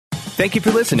Thank you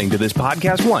for listening to this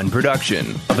Podcast One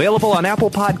production, available on Apple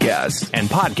Podcasts and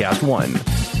Podcast One.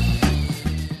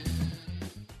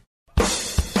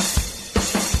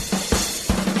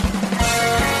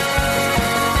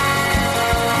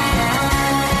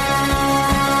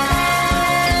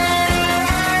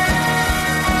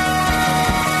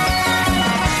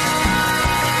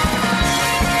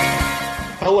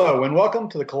 Hello, and welcome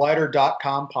to the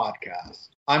Collider.com podcast.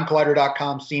 I'm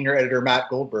Collider.com senior editor Matt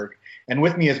Goldberg, and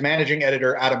with me is managing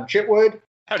editor Adam Chitwood.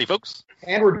 Howdy, folks.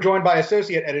 And we're joined by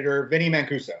associate editor Vinny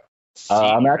Mancuso.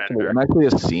 I'm actually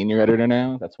a senior editor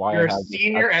now. That's why you're a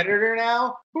senior editor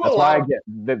now. That's why I get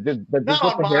this.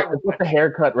 What the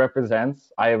haircut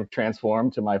represents. I have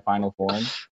transformed to my final form.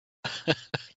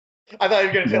 I thought you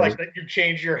were going to say like that you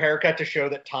changed your haircut to show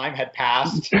that time had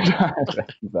passed.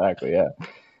 Exactly. Yeah.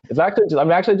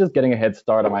 I'm actually just getting a head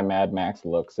start on my Mad Max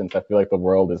look since I feel like the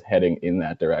world is heading in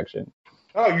that direction.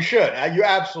 Oh, you should. You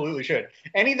absolutely should.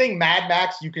 Anything Mad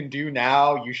Max you can do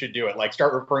now, you should do it. Like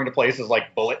start referring to places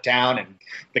like Bullet Town and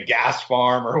the gas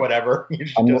farm or whatever.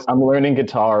 I'm learning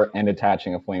guitar and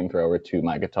attaching a flamethrower to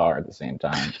my guitar at the same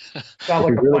time. Sounds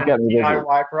like a fun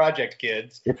DIY project,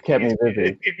 kids. It's kept me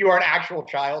busy. If you are an actual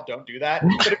child, don't do that.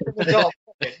 But if you're an adult,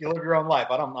 you live your own life.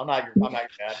 I'm not your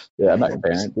dad. Yeah, I'm not your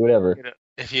parent. Do whatever.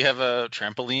 If you have a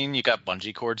trampoline, you got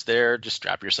bungee cords there. Just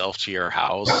strap yourself to your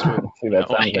house. See, that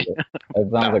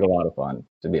sounds like a lot of fun,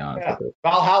 to be honest with you.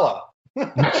 Valhalla.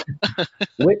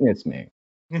 Witness me.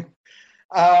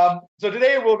 So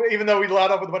today, even though we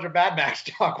led up with a bunch of Mad Max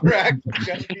talk, we're actually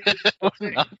going to be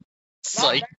not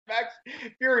Mad Max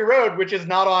Fury Road, which is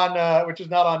not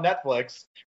on Netflix.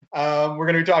 We're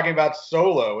going to be talking about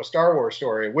Solo, a Star Wars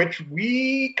story, which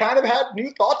we kind of had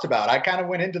new thoughts about. I kind of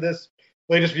went into this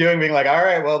latest viewing being like, all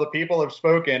right, well, the people have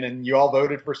spoken and you all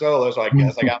voted for Solo, so I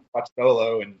guess I got to watch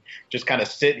Solo and just kind of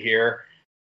sit here.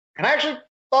 And I actually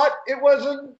thought it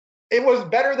was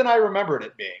better than I remembered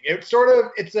it being. It's still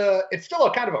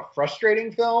a kind of a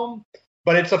frustrating film,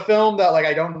 but it's a film that like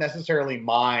I don't necessarily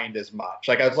mind as much.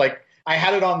 Like I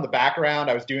had it on the background,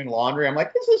 I was doing laundry, I'm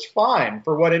like, this is fine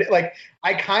for what it is. Like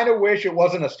I kind of wish it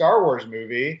wasn't a Star Wars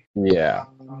movie. Yeah.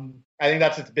 I think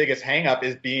that's its biggest hang up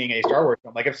is being a Star Wars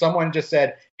film. Like if someone just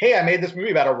said, hey, I made this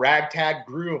movie about a ragtag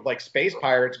crew of like space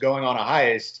pirates going on a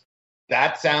heist,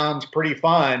 that sounds pretty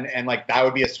fun. And like that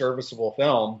would be a serviceable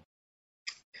film.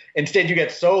 Instead you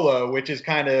get Solo, which is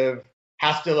kind of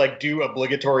has to like do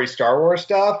obligatory Star Wars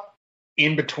stuff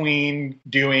in between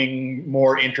doing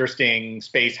more interesting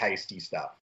space heisty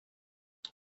stuff.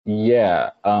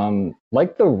 Yeah.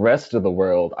 Like the rest of the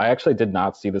world, I actually did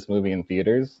not see this movie in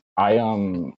theaters. I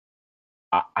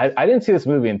didn't see this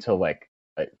movie until like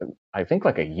I think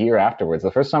like a year afterwards.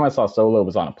 The first time I saw Solo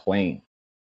was on a plane,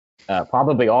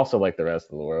 probably also like the rest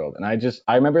of the world. And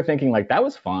I remember thinking like that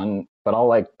was fun, but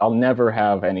I'll never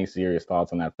have any serious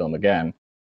thoughts on that film again.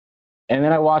 And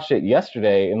then I watched it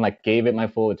yesterday and like gave it my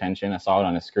full attention. I saw it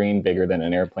on a screen bigger than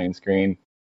an airplane screen,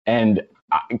 and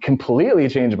I completely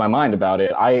changed my mind about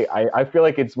it. I feel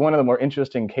like it's one of the more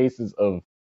interesting cases of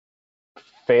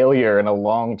failure in a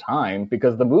long time,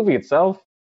 because the movie itself,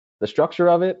 the structure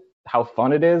of it, how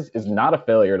fun it is not a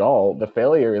failure at all. The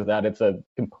failure is that it's a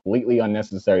completely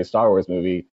unnecessary Star Wars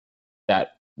movie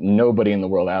that nobody in the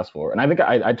world asked for. And I think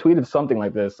I tweeted something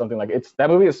like that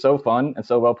movie is so fun and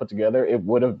so well put together, it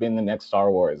would have been the next Star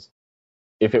Wars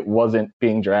if it wasn't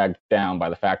being dragged down by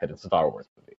the fact that it's a Star Wars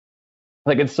movie.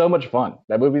 Like it's so much fun.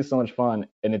 That movie is so much fun,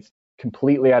 and it's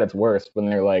completely at its worst when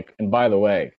they're like, and by the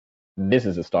way, this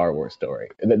is a Star Wars story.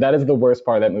 That is the worst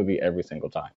part of that movie every single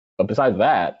time. But besides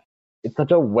that, it's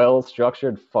such a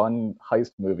well-structured, fun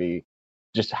heist movie,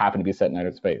 just happened to be set in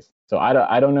outer space. So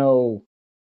I don't know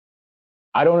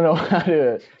how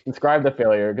to describe the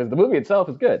failure, because the movie itself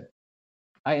is good.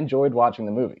 I enjoyed watching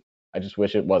the movie. I just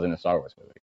wish it wasn't a Star Wars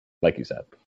movie, like you said.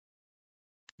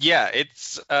 Yeah,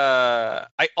 it's. I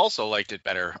also liked it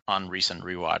better on recent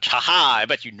rewatch. Haha! I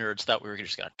bet you nerds thought we were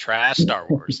just gonna trash Star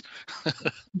Wars.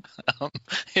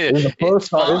 This is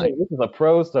a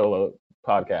pro Solo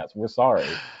podcast. We're sorry.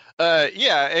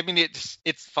 Yeah, I mean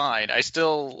it's fine. I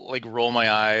still like roll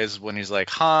my eyes when he's like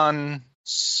Han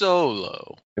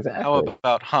Solo. Exactly. How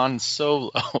about Han Solo?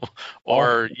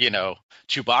 Or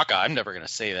Chewbacca. I'm never gonna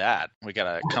say that. We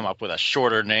gotta come up with a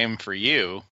shorter name for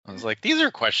you. I was like, these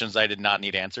are questions I did not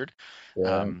need answered.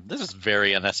 Yeah. This is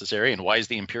very unnecessary. And why is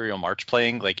the Imperial March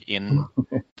playing like in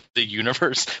the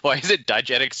universe? Why is it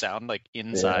diegetic sound like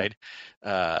inside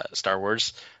Star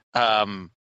Wars?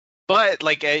 But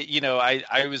like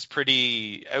I was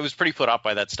pretty put off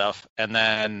by that stuff. And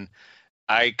then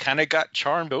I kind of got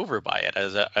charmed over by it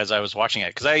as I was watching it,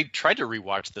 because I tried to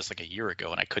rewatch this like a year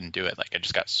ago and I couldn't do it. Like I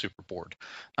just got super bored.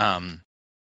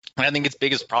 And I think its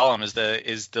biggest problem is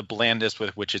the blandness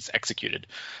with which it's executed.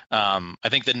 I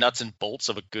think the nuts and bolts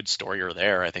of a good story are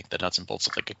there. I think the nuts and bolts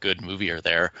of like a good movie are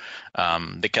there.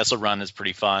 The Kessel Run is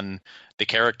pretty fun. The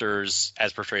characters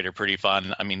as portrayed are pretty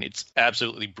fun. I mean, it's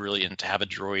absolutely brilliant to have a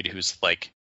droid who's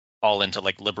like all into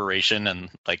like liberation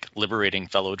and like liberating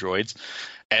fellow droids,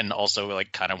 and also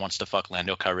like kind of wants to fuck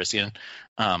Lando Calrissian.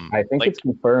 I think it's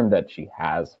confirmed that she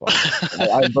has fucked.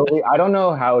 I believe, I don't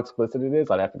know how explicit it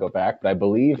is. I'd have to go back, but I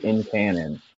believe in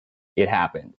canon it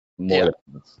happened more than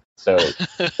once. So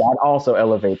that also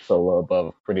elevates Solo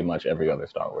above pretty much every other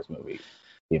Star Wars movie.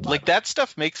 Like that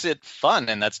stuff makes it fun,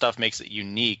 and that stuff makes it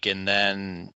unique. And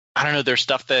then I don't know, there's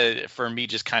stuff that for me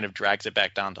just kind of drags it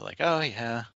back down to like, oh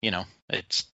yeah,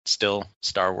 it's still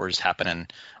Star Wars happening.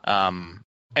 And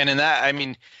in that, I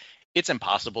mean, it's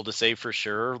impossible to say for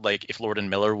sure. Like if Lord and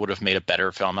Miller would have made a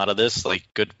better film out of this, like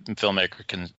good filmmakers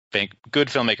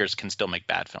can still make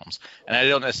bad films. And I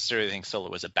don't necessarily think Solo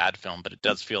was a bad film, but it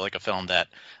does feel like a film that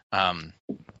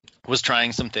was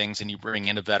trying some things, and you bring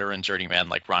in a veteran journeyman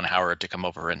like Ron Howard to come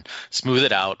over and smooth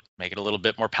it out, make it a little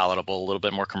bit more palatable, a little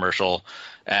bit more commercial,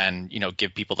 and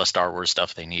give people the Star Wars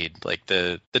stuff they need. Like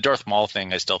the Darth Maul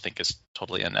thing, I still think is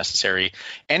totally unnecessary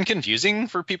and confusing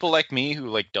for people like me who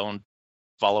like don't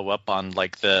follow up on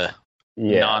like the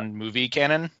non-movie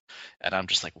canon, and I'm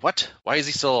just like, what? Why is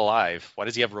he still alive? Why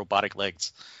does he have robotic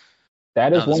legs?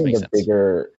 That is one of the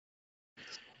bigger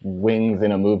wings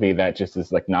in a movie that just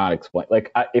is like not explained.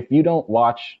 Like if you don't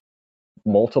watch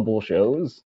multiple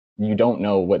shows, you don't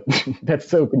know what. That's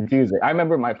so confusing. I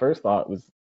remember my first thought was,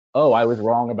 oh, I was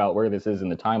wrong about where this is in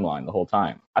the timeline the whole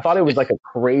time. I thought it was like a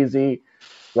crazy,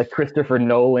 like Christopher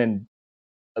Nolan,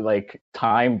 like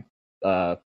time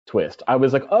twist. I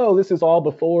was like, oh, this is all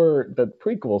before the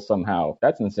prequel somehow.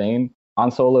 That's insane. Han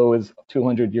Solo is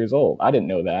 200 years old. I didn't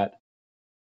know that.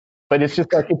 But it's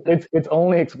just like it's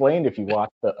only explained if you watch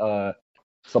the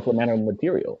supplemental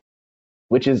material,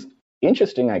 which is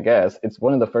interesting, I guess. It's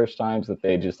one of the first times that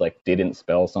they just like didn't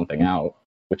spell something out,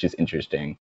 which is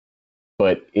interesting.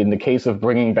 But in the case of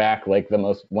bringing back like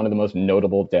one of the most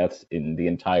notable deaths in the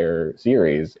entire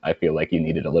series, I feel like you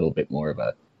needed a little bit more of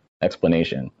a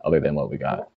explanation other than what we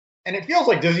got. And it feels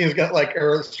like Disney is gonna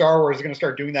or Star Wars is gonna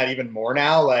start doing that even more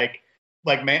now. Like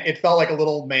man, it felt like a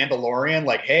little Mandalorian.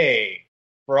 Like, hey,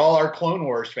 for all our Clone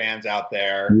Wars fans out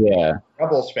there,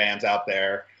 Rebels fans out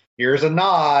there, here's a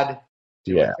nod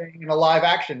to a thing in a live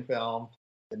action film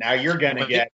that now you're gonna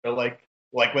get. So like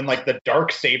when like the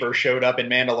Darksaber showed up in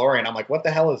Mandalorian, I'm like, what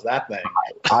the hell is that thing?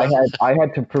 I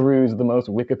had to peruse the most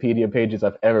Wikipedia pages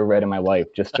I've ever read in my life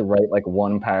just to write like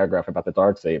one paragraph about the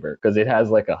Darksaber, because it has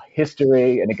like a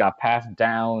history and it got passed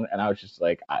down, and I was just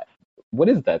like, what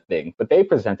is that thing? But they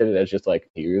presented it as just like,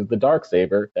 here's the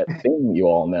Darksaber, that thing you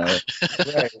all know,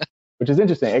 right. Which is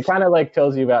interesting. It kind of like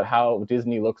tells you about how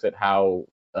Disney looks at how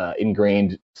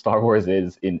ingrained Star Wars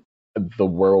is in the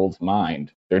world's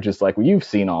mind. They're just like, well, you've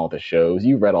seen all the shows,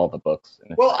 you've read all the books.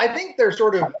 Well, I think they're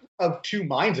sort of two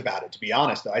minds about it, to be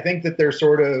honest, though. I think that they're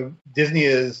sort of, Disney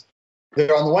is,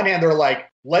 they're on the one hand, they're like,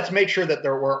 let's make sure that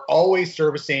we're always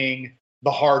servicing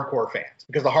the hardcore fans,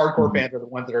 because the hardcore fans are the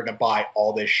ones that are going to buy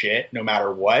all this shit no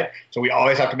matter what. So we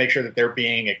always have to make sure that they're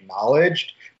being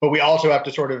acknowledged. But we also have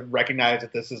to sort of recognize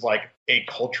that this is like a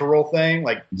cultural thing,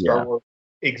 like Star Wars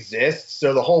exists.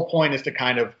 So the whole point is to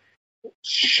kind of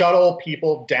shuttle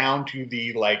people down to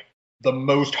the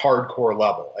most hardcore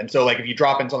level. And so like if you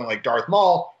drop in something like Darth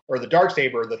Maul or the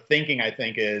Darksaber, the thinking I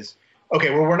think is, okay,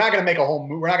 well, we're not going to make a whole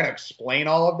movie. We're not going to explain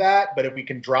all of that. But if we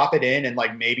can drop it in and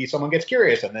like maybe someone gets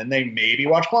curious and then they maybe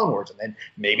watch Clone Wars and then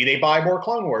maybe they buy more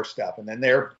Clone Wars stuff and then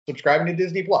they're subscribing to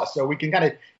Disney Plus. So we can kind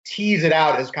of tease it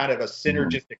out as kind of a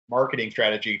synergistic marketing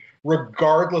strategy,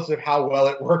 regardless of how well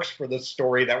it works for the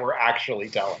story that we're actually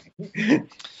telling.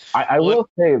 I will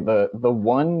say the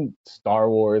one Star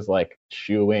Wars like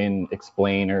shoe-in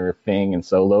explainer thing in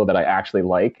Solo that I actually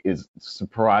like is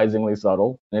surprisingly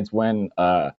subtle. And it's when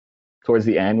towards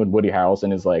the end when Woody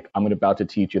Harrelson is like, I'm about to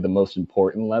teach you the most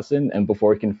important lesson, and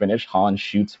before he can finish, Han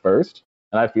shoots first.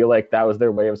 And I feel like that was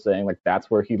their way of saying like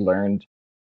that's where he learned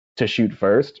to shoot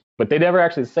first. But they never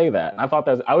actually say that. And I thought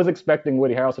I was expecting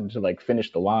Woody Harrelson to like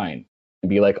finish the line and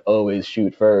be like, always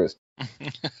shoot first.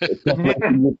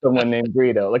 Someone named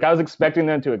Greedo. Like I was expecting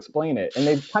them to explain it, and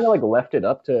they kind of like left it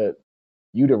up to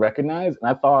you to recognize. And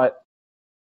I thought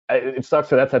it sucks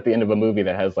that that's at the end of a movie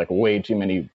that has like way too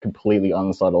many completely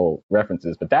unsubtle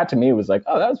references. But that to me was like,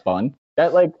 oh, that was fun.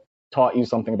 That like taught you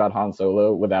something about Han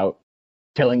Solo without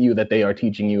telling you that they are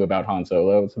teaching you about Han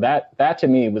Solo. So that to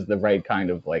me was the right kind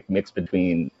of like mix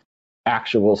between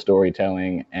actual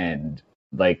storytelling and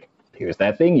like, here's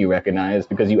that thing you recognize,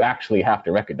 because you actually have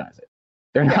to recognize it.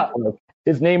 They're not like,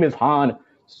 his name is Han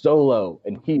Solo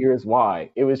and here's why.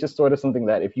 It was just sort of something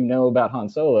that if you know about Han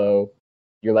Solo,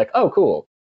 you're like, oh, cool.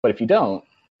 But if you don't,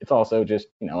 it's also just,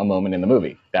 a moment in the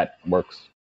movie that works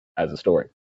as a story.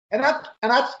 And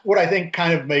that's what I think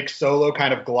kind of makes Solo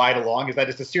kind of glide along, is that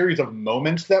it's a series of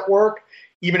moments that work,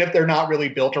 even if they're not really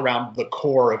built around the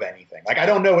core of anything. Like, I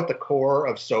don't know what the core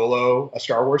of Solo, a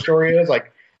Star Wars story, is.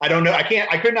 Like, I don't know. I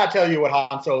could not tell you what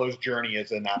Han Solo's journey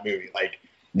is in that movie. Like,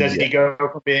 does he go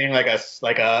from being like a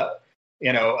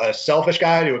selfish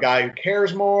guy to a guy who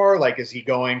cares more? Like, is he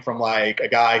going from like a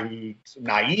guy who's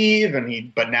naive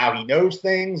but now he knows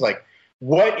things? Like,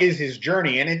 what is his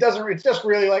journey? And it's just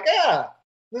really like,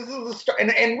 this is the start.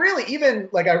 And really, even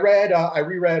like I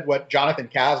reread what Jonathan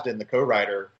Kasdan, the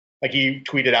co-writer, like he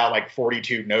tweeted out like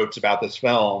 42 notes about this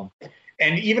film.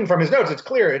 And even from his notes, it's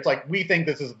clear. It's like, we think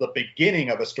this is the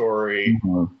beginning of a story,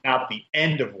 not the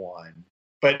end of one.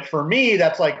 But for me,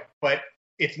 that's like, but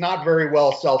it's not very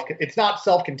well it's not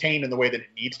self-contained in the way that it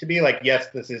needs to be. Like, yes,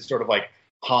 this is sort of like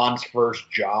Han's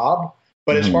first job.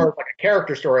 But as far as like a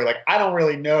character story, like I don't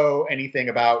really know anything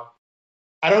about,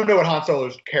 I don't know what Han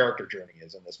Solo's character journey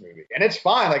is in this movie. And it's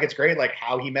fine. Like, it's great, like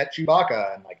how he met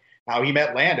Chewbacca and like how he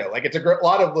met Lando. Like, it's a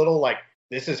lot of little, like,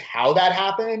 this is how that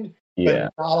happened,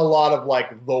 but not a lot of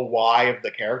like the why of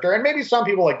the character. And maybe some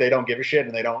people, like, they don't give a shit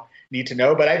and they don't need to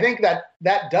know. But I think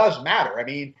that does matter. I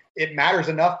mean, it matters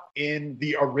enough in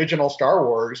the original Star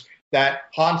Wars that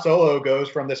Han Solo goes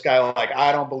from this guy like,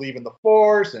 I don't believe in the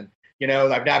Force, and I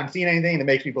haven't seen anything that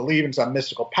makes me believe in some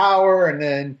mystical power, and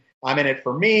then I'm in it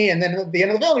for me. And then at the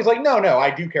end of the film, he's like, no, I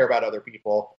do care about other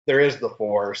people. There is the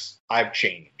Force. I've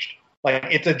changed. Like,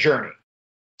 it's a journey.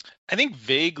 I think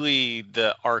vaguely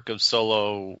the arc of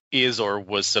Solo is or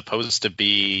was supposed to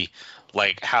be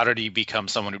like, how did he become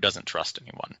someone who doesn't trust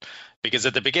anyone? Because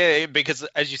at the beginning,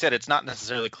 as you said, it's not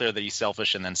necessarily clear that he's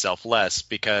selfish and then selfless,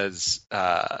 because,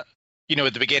 at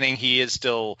the beginning, he is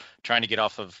still trying to get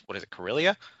off of, what is it,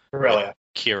 Corellia?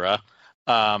 Kira.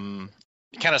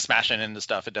 Kind of smashing into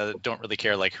stuff. Don't really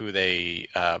care like who they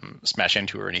smash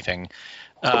into or anything.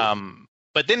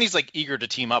 But then he's like eager to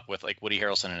team up with like Woody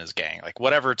Harrelson and his gang, like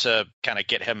whatever to kind of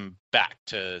get him back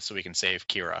so he can save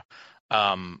Kira.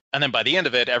 And then by the end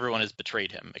of it, everyone has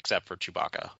betrayed him except for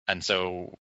Chewbacca. And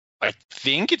so I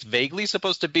think it's vaguely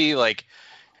supposed to be like,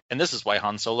 and this is why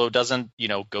Han Solo doesn't,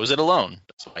 goes it alone.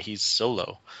 That's why he's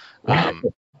Solo.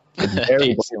 It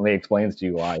very blatantly explains to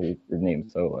you why his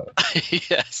name's Solo.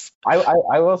 Yes.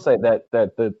 I will say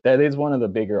that is one of the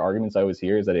bigger arguments I always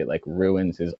hear, is that it like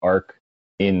ruins his arc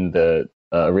in the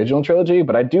original trilogy.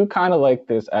 But I do kind of like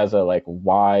this as a like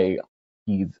why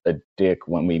he's a dick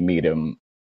when we meet him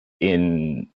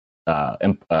in A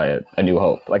New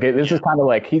Hope. Like this is kind of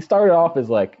like, he started off as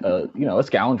like a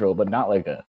scoundrel, but not like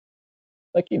a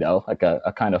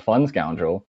kind of fun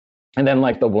scoundrel. And then,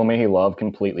 like, the woman he loved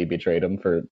completely betrayed him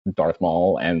for Darth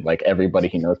Maul, and, like, everybody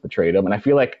he knows betrayed him. And I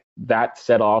feel like that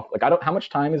set off, like, how much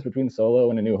time is between Solo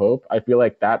and A New Hope? I feel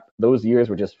like those years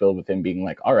were just filled with him being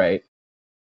like, all right,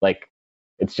 like,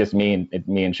 it's just me and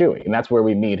Chewie. And that's where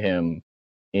we meet him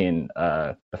in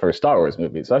the first Star Wars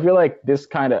movie. So I feel like this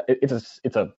kind of,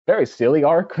 it's a very silly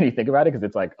arc when you think about it, because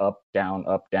it's like up, down,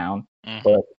 up, down. Mm-hmm.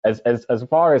 But as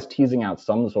far as teasing out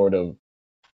some sort of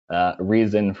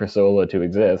reason for Solo to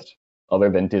exist, other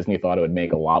than Disney thought it would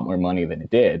make a lot more money than it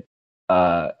did,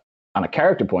 on a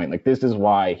character point, like this is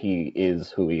why he is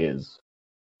who he is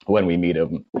when we meet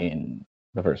him in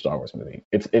the first Star Wars movie.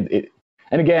 And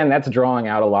again, that's drawing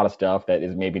out a lot of stuff that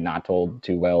is maybe not told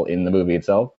too well in the movie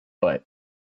itself, but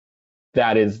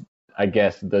that is, I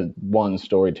guess, the one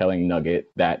storytelling nugget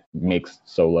that makes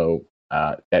Solo,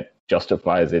 that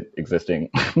justifies it existing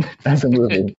as a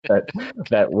movie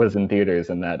that was in theaters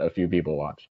and that a few people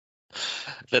watched.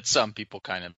 That some people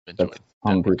kind of enjoyed.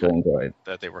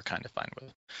 That they were kind of fine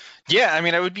with. Yeah, I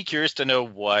mean, I would be curious to know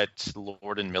what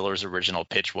Lord and Miller's original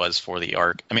pitch was for the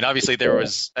arc. I mean, obviously there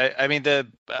was.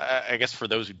 I guess for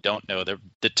those who don't know,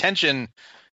 the tension,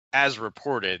 as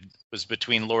reported, was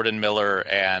between Lord and Miller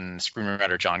and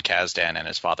screenwriter John Kasdan and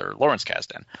his father Lawrence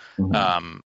Kasdan.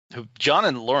 Mm-hmm. Who John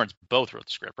and Lawrence both wrote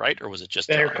the script, right? Or was it just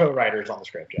they're co-writers on the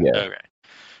script? Yeah. Okay.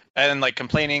 And like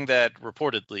complaining that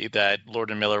reportedly that Lord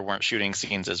and Miller weren't shooting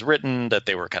scenes as written, that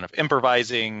they were kind of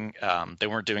improvising, they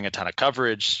weren't doing a ton of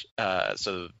coverage,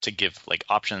 so to give like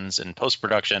options in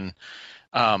post-production.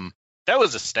 That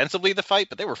was ostensibly the fight,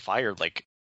 but they were fired like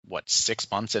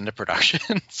 6 months into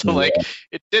production. So like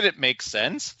it didn't make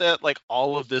sense that like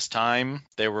all of this time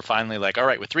they were finally like, all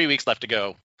right, with 3 weeks left to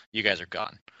go, you guys are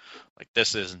gone. Like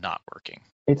this is not working.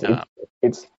 It's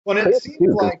well, it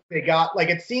seems like they got like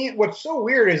it seems what's so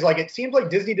weird is like it seems like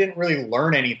Disney didn't really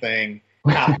learn anything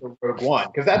after Rogue One,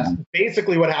 because that's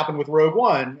basically what happened with Rogue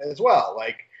One as well.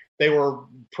 Like they were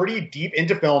pretty deep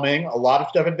into filming, a lot of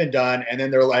stuff had been done, and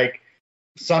then they're like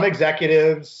some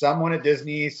executives, someone at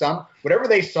Disney, some whatever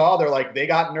they saw, they're like they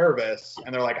got nervous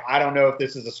and they're like, I don't know if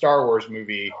this is a Star Wars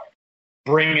movie.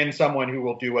 Bring in someone who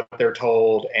will do what they're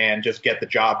told and just get the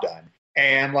job done.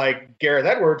 And like Gareth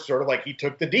Edwards, sort of like he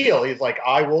took the deal. He's like,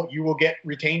 you will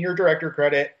retain your director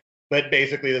credit, but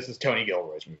basically this is Tony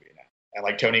Gilroy's movie now, and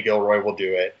like Tony Gilroy will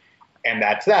do it, and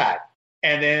that's that.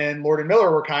 And then Lord and Miller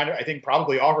were kind of, I think,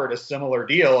 probably offered a similar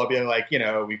deal of being like,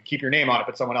 we keep your name on it,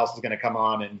 but someone else is going to come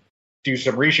on and do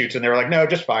some reshoots, and they were like, no,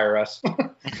 just fire us.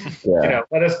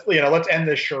 Let's end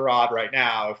this charade right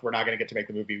now if we're not going to get to make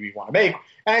the movie we want to make.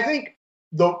 And I think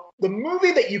the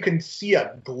movie that you can see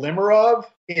a glimmer of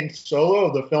in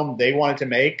Solo, the film they wanted to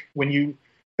make,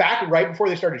 back right before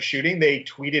they started shooting, they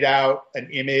tweeted out an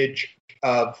image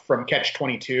from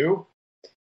Catch-22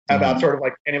 about sort of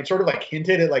like, and it sort of like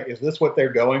hinted at like, is this what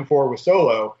they're going for with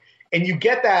Solo? And you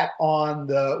get that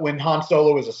when Han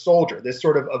Solo is a soldier, this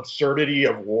sort of absurdity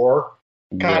of war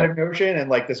kind of notion, and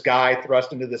like this guy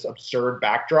thrust into this absurd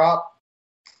backdrop.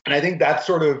 And I think that's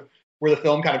sort of where the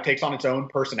film kind of takes on its own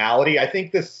personality. I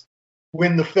think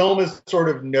when the film is sort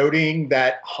of noting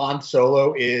that Han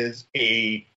Solo is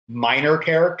a minor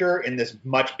character in this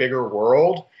much bigger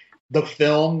world, the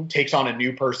film takes on a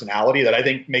new personality that I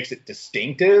think makes it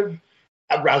distinctive,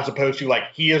 as opposed to like,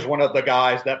 he is one of the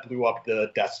guys that blew up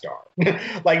the Death Star.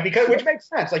 Which makes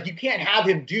sense. Like, you can't have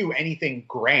him do anything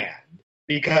grand,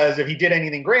 because if he did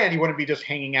anything grand, he wouldn't be just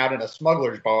hanging out in a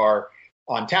smuggler's bar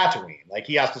on Tatooine. Like,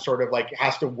 he has to sort of like,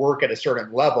 has to work at a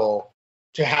certain level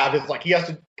to have his, like, he has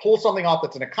to pull something off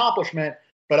that's an accomplishment,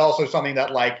 but also something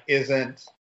that like isn't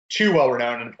too well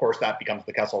renowned. And of course that becomes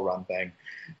the Kessel Run thing.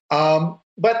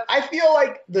 But I feel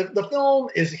like the film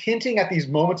is hinting at these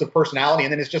moments of personality,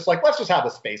 and then it's just like, let's just have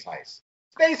a space heist.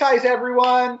 Space heist,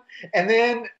 everyone. And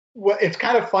then it's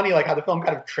kind of funny, like how the film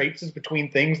kind of traipses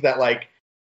between things that like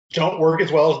don't work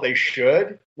as well as they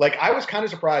should. Like, I was kind of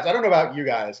surprised. I don't know about you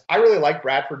guys. I really like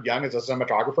Bradford Young as a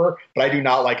cinematographer, but I do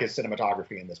not like his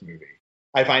cinematography in this movie.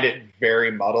 I find it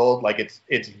very muddled. Like,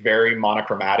 it's very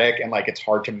monochromatic, and like it's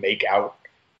hard to make out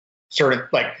certain,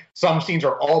 like, some scenes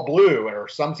are all blue or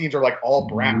some scenes are like all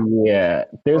brown. Yeah,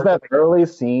 there's that early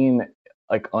scene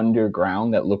like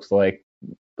underground that looks like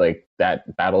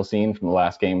that battle scene from the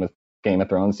last Game of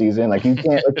Thrones season. Like, you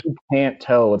can't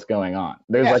tell what's going on.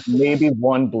 There's like maybe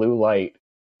one blue light,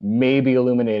 maybe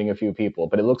illuminating a few people,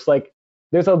 but it looks like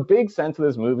there's a big sense of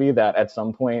this movie that at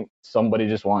some point somebody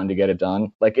just wanted to get it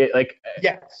done.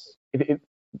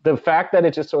 The fact that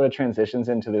it just sort of transitions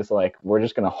into this, like, we're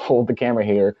just going to hold the camera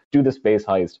here, do the space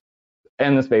heist,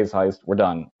 end the space heist, we're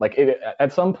done. Like,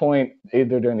 at some point,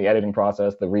 either during the editing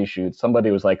process, the reshoot,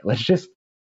 somebody was like, let's just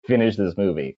finish this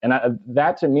movie. And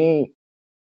that to me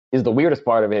is the weirdest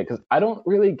part of it, because I don't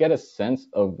really get a sense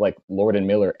of like Lord and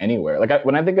Miller anywhere. Like,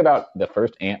 when I think about the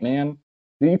first Ant-Man,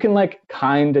 you can like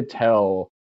kind of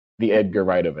tell the Edgar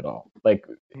Wright of it all. Like,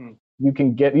 you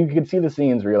can see the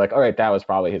scenes where you're like, all right, that was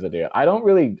probably his idea.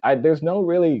 There's no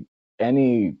really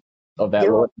any of that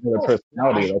Lord and Miller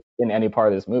personality in any part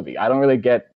of this movie. I don't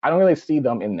really see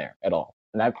them in there at all.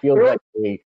 And that feels like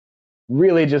they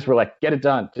really just were like, get it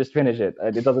done, just finish it.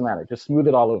 It doesn't matter, just smooth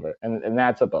it all over. And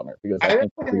that's a bummer, because I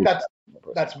think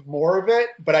that's more of it.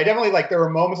 But I definitely, like, there were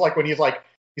moments like when he's like,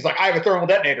 I have a thermal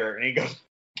detonator, and he goes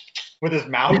with his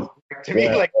mouth. To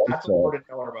me, like, that's a Lord and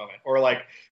Miller moment. Or like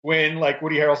when like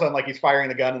Woody Harrelson, like, he's firing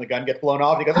the gun and the gun gets blown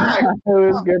off. He goes, I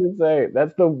was going to say,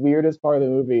 that's the weirdest part of the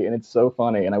movie, and it's so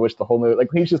funny. And I wish the whole movie, like,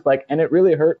 he's just like, and it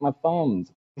really hurt my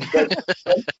thumbs. That's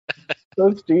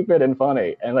so stupid and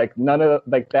funny. And like, none of,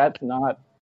 like, that's not,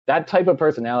 that type of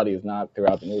personality is not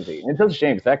throughout the movie. And it's such a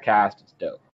shame, because that cast is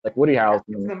dope. Like, Woody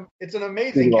Harrelson. It's an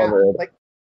amazing cast. Like,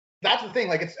 that's the thing.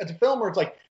 Like, it's a film where it's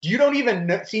like, you don't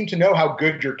even seem to know how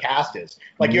good your cast is.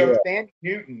 Like, you have Sandy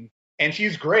Newton, and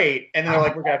she's great, and then they're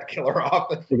like, we're going to have to kill her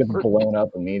off. She gets blown up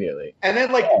immediately. And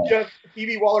then, like, just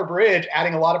Phoebe Waller-Bridge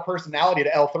adding a lot of personality to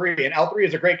L3, and L3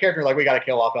 is a great character. Like, we got to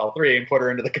kill off L3 and put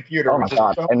her into the computer. Oh, my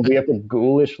God. And we have to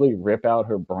ghoulishly rip out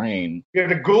her brain. We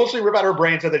have to ghoulishly rip out her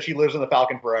brain so that she lives in the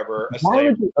Falcon forever.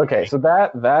 Okay, so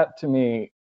that, to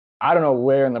me, I don't know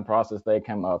where in the process they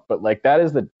came up, but, like, that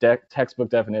is the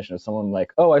textbook definition of someone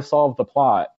like, oh, I solved the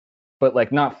plot, but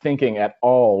like not thinking at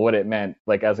all what it meant,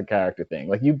 like, as a character thing.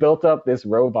 Like, you built up this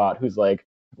robot who's like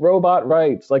robot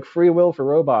rights, like free will for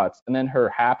robots. And then her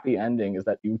happy ending is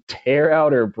that you tear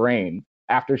out her brain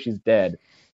after she's dead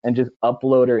and just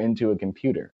upload her into a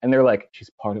computer. And they're like,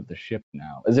 she's part of the ship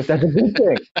now, as if that's a good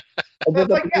thing. That's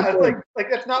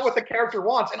that's not what the character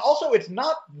wants. And also, it's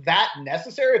not that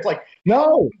necessary. It's like,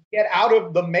 no, get out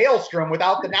of the maelstrom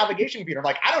without the navigation computer. I'm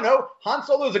like, I don't know. Han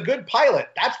Solo is a good pilot.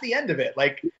 That's the end of it.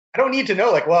 Like, I don't need to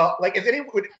know. Like, well, like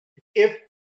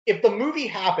if the movie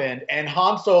happened and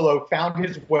Han Solo found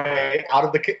his way out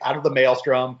of the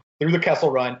maelstrom through the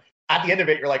Kessel Run, at the end of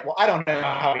it, you're like, well, I don't know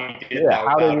how he did that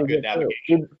without a good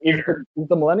navigation. Is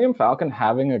the Millennium Falcon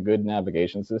having a good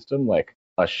navigation system like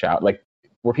a shout? Like,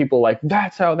 were people like,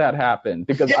 that's how that happened?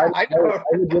 Because I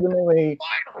legitimately,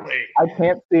 I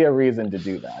can't see a reason to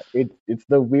do that. It's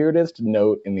the weirdest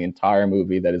note in the entire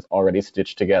movie that is already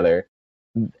stitched together.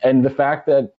 And the fact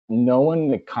that no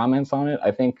one comments on it,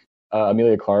 I think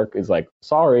Emilia Clarke is like,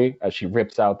 sorry, as she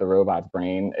rips out the robot's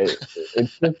brain.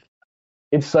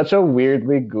 It's such a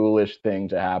weirdly ghoulish thing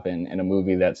to happen in a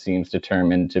movie that seems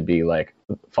determined to be like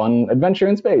fun adventure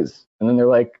in space. And then they're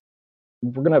like,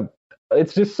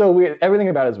 it's just so weird. Everything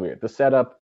about it is weird. The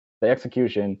setup, the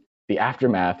execution, the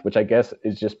aftermath, which I guess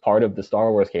is just part of the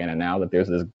Star Wars canon now, that there's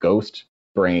this ghost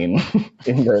brain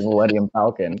in the Millennium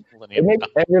Falcon. It makes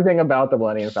everything about the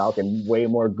Millennium Falcon way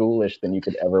more ghoulish than you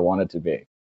could ever want it to be.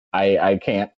 I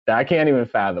can't even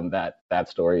fathom that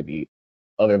story beat,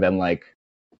 other than like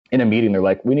in a meeting they're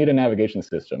like, we need a navigation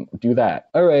system. Do that.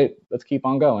 All right, let's keep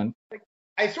on going.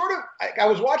 I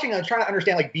was watching, I was trying to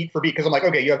understand like beat for beat, because I'm like,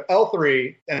 okay, you have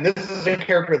L3, and this is a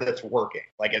character that's working.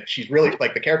 Like she's really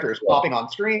like, the character is popping on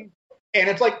screen, and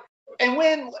it's like, and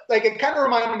when like it kind of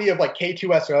reminded me of like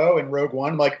K2SO and Rogue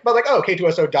One, but oh,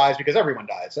 K2SO dies because everyone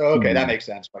dies, so okay, that makes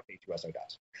sense why K2SO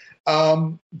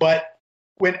dies. But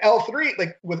when L3,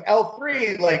 like with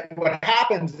L3, like what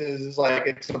happens is like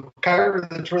it's a character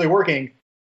that's really working.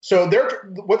 So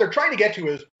what they're trying to get to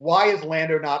is, why is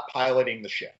Lando not piloting the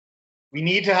ship? We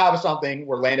need to have something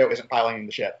where Lando isn't piloting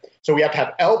the ship. So we have to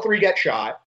have L3 get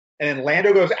shot, and then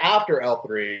Lando goes after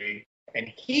L3,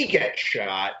 and he gets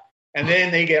shot, and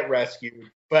then they get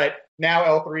rescued. But now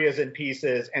L3 is in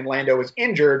pieces, and Lando is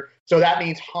injured, so that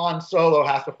means Han Solo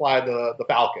has to fly the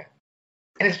Falcon.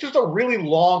 And it's just a really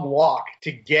long walk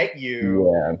to get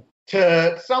you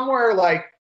to somewhere like,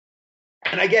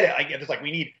 and I get it. It's like,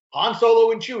 we need Han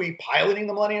Solo and Chewie piloting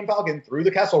the Millennium Falcon through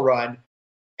the Kessel Run.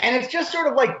 And it's just sort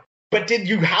of like, but did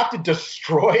you have to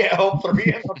destroy L3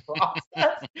 in the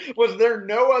process? Was there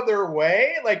no other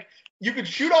way? Like, you could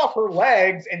shoot off her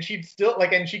legs and she'd still,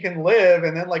 like, and she can live,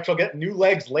 and then, like, she'll get new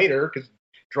legs later, because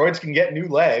droids can get new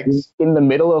legs. In the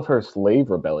middle of her slave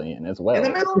rebellion as well. In the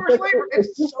middle of her slave rebellion.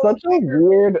 It's just so such weird. A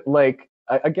weird, like,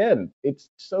 again, it's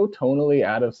so tonally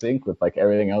out of sync with, like,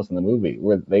 everything else in the movie,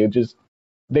 where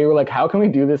they were like, how can we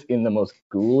do this in the most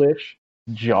ghoulish,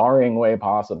 jarring way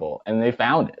possible? And they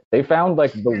found it. They found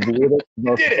like the weirdest,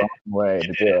 most fun way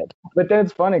to do it. But then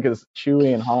it's funny because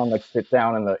Chewie and Han like sit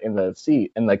down in the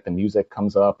seat, and like the music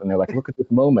comes up, and they're like, look at this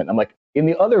moment. I'm like, in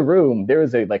the other room there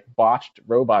is a like botched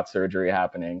robot surgery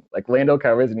happening. Like Lando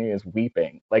Calrissian is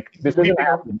weeping. Like this isn't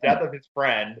the death of his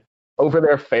friend over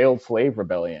their failed slave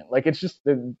rebellion. Like it's just,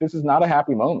 this is not a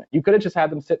happy moment. You could have just had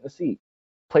them sit in the seat,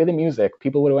 play the music,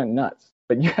 people would have went nuts.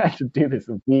 But you had to do this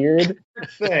weird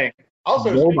thing.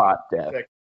 Also, robot death.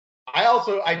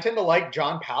 I tend to like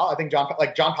John Powell. I think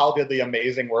John Powell did the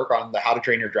amazing work on the How to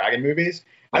Train Your Dragon movies.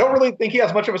 I don't really think he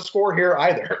has much of a score here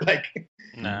either. Like,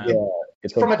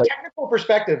 from a technical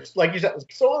perspective, like you said,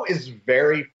 Solo is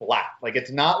very flat. Like,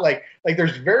 it's not like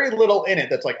there's very little in it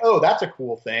that's like, oh, that's a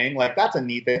cool thing. Like, that's a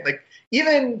neat thing. Like,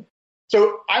 even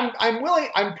so,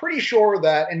 I'm pretty sure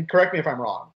that, and correct me if I'm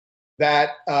wrong,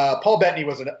 that Paul Bettany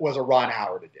was a Ron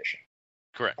Howard edition.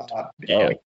 Correct.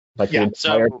 The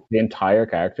entire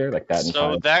character, like that.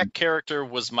 So that character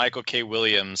was Michael K.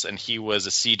 Williams, and he was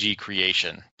a CG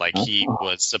creation. Like he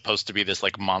was supposed to be this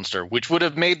like monster, which would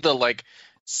have made the like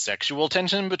sexual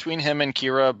tension between him and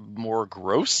Kira more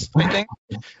gross, I think.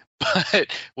 But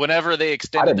whenever they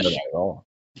extended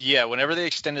whenever they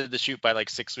extended the shoot by like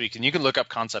 6 weeks, and you can look up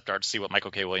concept art to see what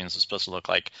Michael K. Williams was supposed to look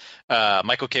like.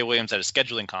 Michael K. Williams had a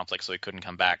scheduling conflict, so he couldn't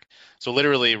come back. So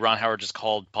literally, Ron Howard just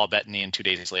called Paul Bettany, and 2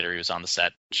 days later, he was on the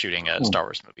set shooting a Star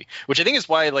Wars movie. Which I think is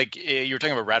why, like, you were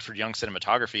talking about Radford Young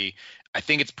cinematography. I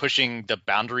think it's pushing the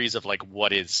boundaries of like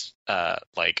what is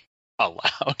like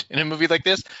allowed in a movie like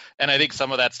this. And I think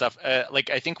some of that stuff, like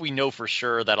I think we know for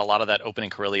sure that a lot of that opening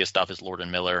Corellia stuff is Lord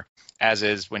and Miller, as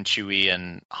is when Chewie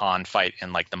and Han fight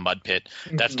in like the mud pit.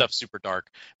 That stuff's super dark,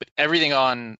 but everything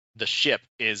on the ship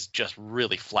is just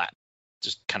really flat,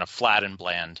 just kind of flat and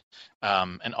bland.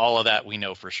 And all of that we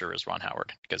know for sure is Ron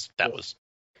Howard, because that was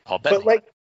Paul Bettany. But like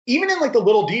even in like the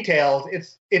little details,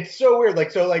 it's so weird.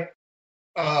 Like so like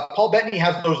Paul Bettany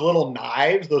has those little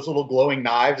knives, those little glowing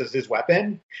knives as his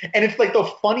weapon. And it's like the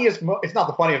funniest, it's not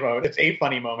the funniest moment, it's a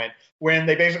funny moment when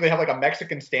they basically have like a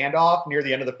Mexican standoff near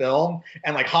the end of the film.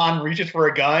 And like Han reaches for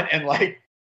a gun and like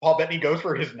Paul Bettany goes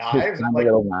for his knives. And, like,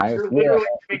 little knives. you're literally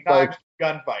doing knives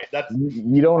like, gunfight. That's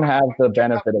you don't have the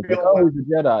benefit of like, oh, he's a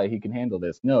Jedi, he can handle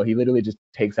this. No, he literally just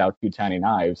takes out two tiny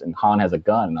knives, and Han has a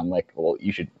gun, and I'm like, well,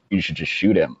 you should just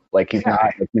shoot him. Like he's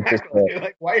not.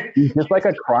 Like, he's just like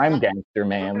a crime gangster,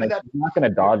 man. Like he's not gonna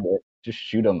dodge it. Just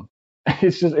shoot him.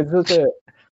 It's just a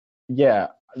yeah.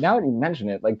 Now that you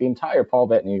mention it, like the entire Paul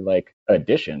Bettany like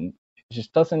edition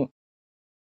just doesn't.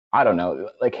 I don't know.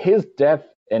 Like his death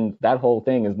and that whole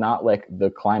thing is not like the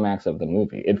climax of the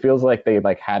movie. It feels like they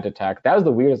like had to tack. That was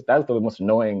the weirdest. That was the most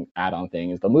annoying add-on thing.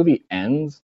 Is the movie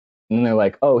ends and then they're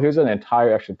like, oh, here's an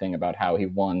entire extra thing about how he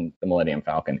won the Millennium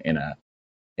Falcon in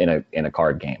a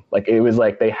card game. Like it was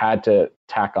like they had to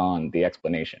tack on the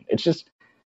explanation. It's just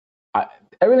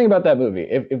everything about that movie.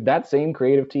 If that same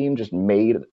creative team just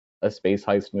made a space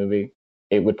heist movie,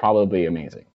 it would probably be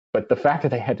amazing. But the fact that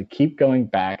they had to keep going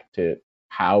back to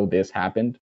how this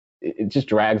happened, it just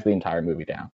drags the entire movie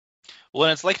down. Well,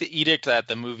 and it's like the edict that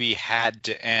the movie had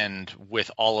to end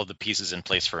with all of the pieces in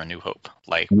place for A New Hope,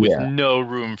 like with no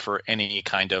room for any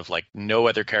kind of like no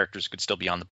other characters could still be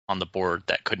on the board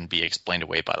that couldn't be explained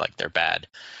away by like they're bad.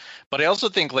 But I also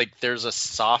think like there's a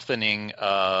softening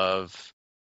of,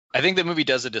 I think the movie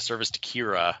does a disservice to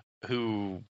Kira,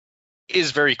 who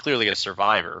is very clearly a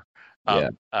survivor of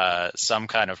some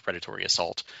kind of predatory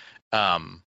assault.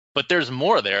 But there's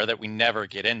more there that we never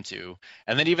get into.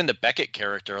 And then even the Beckett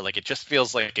character, like it just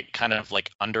feels like it kind of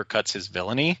like undercuts his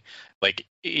villainy. Like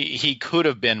he could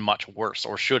have been much worse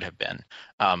or should have been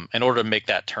in order to make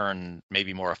that turn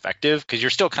maybe more effective. Because you're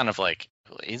still kind of like,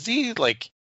 is he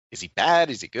bad?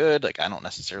 Is he good? Like, I don't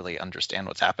necessarily understand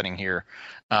what's happening here.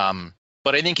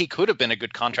 But I think he could have been a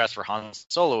good contrast for Han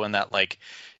Solo in that, like,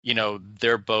 you know,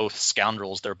 they're both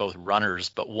scoundrels, they're both runners,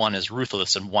 but one is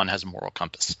ruthless and one has a moral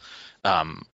compass,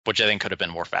 which I think could have been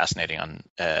more fascinating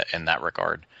in that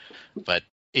regard. But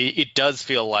it does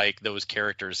feel like those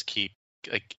characters keep,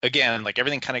 like, again, like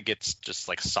everything kind of gets just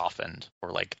like softened,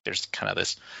 or like there's kind of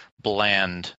this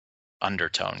bland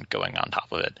undertone going on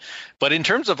top of it. But in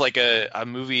terms of like a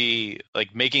movie,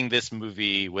 like making this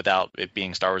movie without it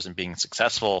being Star Wars and being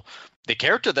successful, the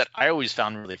character that I always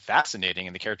found really fascinating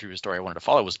and the character whose story I wanted to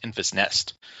follow was Enfys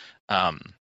Nest,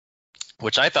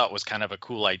 which I thought was kind of a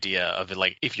cool idea of it,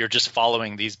 like if you're just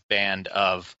following these band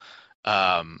of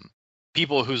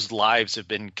people whose lives have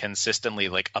been consistently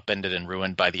like upended and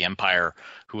ruined by the Empire,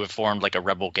 who have formed like a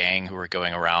rebel gang who are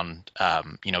going around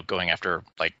going after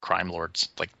like crime lords.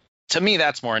 Like, to me,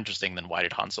 that's more interesting than why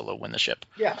did Han Solo win the ship?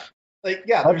 Yeah.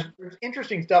 There's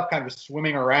interesting stuff kind of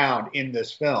swimming around in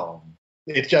this film.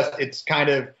 It's kind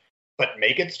of, but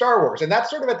make it Star Wars. And that's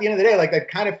sort of at the end of the day, like I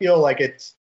kind of feel like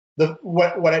it's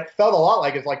what it felt a lot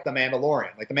like is like The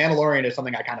Mandalorian. Like The Mandalorian is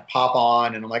something I kind of pop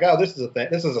on and I'm like, oh, this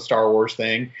is a Star Wars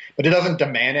thing, but it doesn't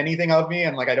demand anything of me.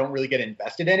 And like, I don't really get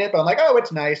invested in it, but I'm like, oh,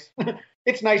 it's nice.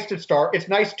 It's nice to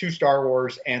Star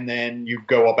Wars. And then you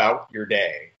go about your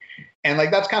day. And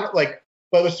like, that's kind of like,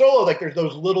 but with Solo, like there's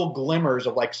those little glimmers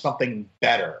of like something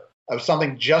better, of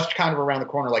something just kind of around the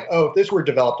corner. Like, oh, if this were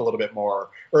developed a little bit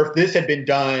more, or if this had been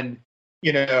done,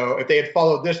 if they had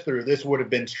followed this through, this would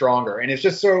have been stronger. And it's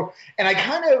just so, and I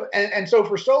kind of, and so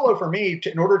for Solo, for me,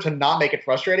 in order to not make it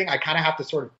frustrating, I kind of have to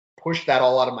sort of push that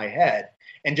all out of my head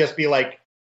and just be like,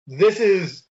 this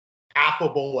is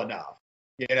affable enough,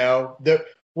 it's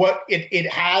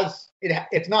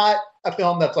not a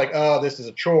film that's like, oh, this is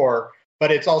a chore,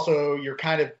 but it's also, you're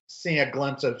kind of seeing a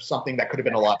glimpse of something that could have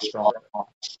been a lot stronger.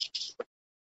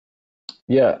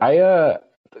 Yeah,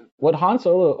 what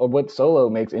Solo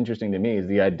makes interesting to me is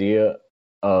the idea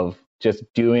of just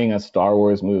doing a Star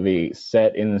Wars movie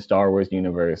set in the Star Wars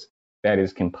universe that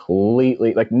is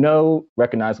completely like no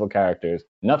recognizable characters,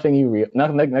 nothing you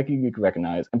could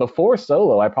recognize. And before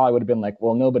Solo, I probably would have been like,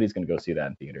 well, nobody's going to go see that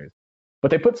in theaters. But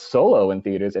they put Solo in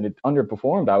theaters and it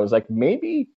underperformed. I was like,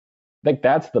 maybe like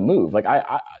that's the move. Like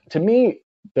to me,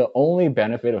 the only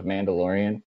benefit of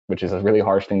Mandalorian, which is a really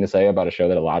harsh thing to say about a show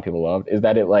that a lot of people loved, is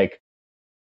that it like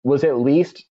was at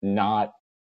least not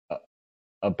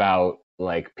about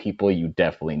like people you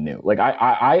definitely knew. Like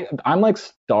I'm like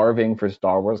starving for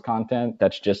Star Wars content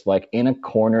that's just like in a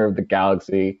corner of the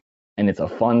galaxy and it's a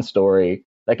fun story.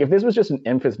 Like if this was just an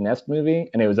Enfys Nest movie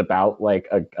and it was about like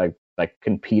a like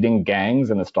competing gangs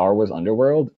in the Star Wars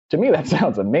underworld, to me that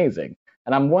sounds amazing.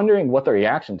 And I'm wondering what the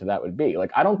reaction to that would be.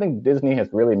 Like I don't think Disney has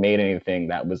really made anything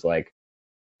that was like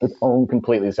its own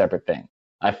completely separate thing.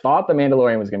 I thought The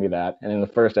Mandalorian was going to be that, and in the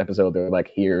first episode, they're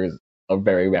like, here's a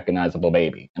very recognizable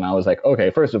baby. And I was like,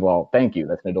 okay, first of all, thank you.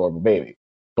 That's an adorable baby.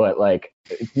 But like,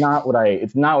 it's not what I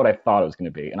thought it was going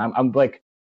to be. And I'm like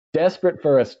desperate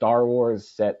for a Star Wars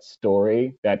set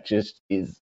story that just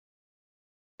is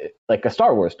like a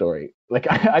Star Wars story. Like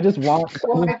I just want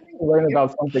to learn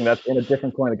about something that's in a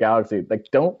different corner of the galaxy. Like,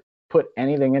 don't put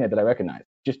anything in it that I recognize.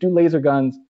 Just do laser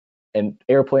guns and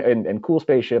airplane and cool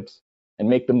spaceships and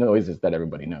make the noises that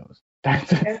everybody knows.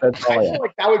 That's all I feel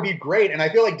like that would be great. And I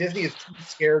feel like Disney is too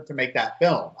scared to make that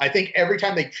film. I think every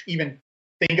time they even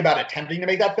think about attempting to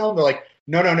make that film, they're like,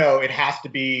 no, it has to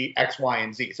be X, Y,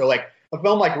 and Z. So like a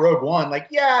film like Rogue One, like,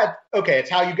 yeah, okay, it's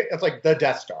how you get, it's like the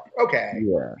Death Star. Okay. Yeah.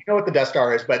 You know what the Death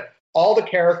Star is, but all the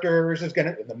characters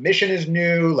the mission is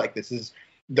new. Like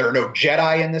there are no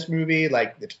Jedi in this movie.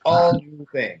 Like, it's all new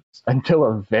things. Until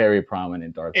a very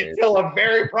prominent Darth Vader. Until a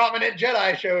very prominent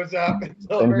Jedi shows up. And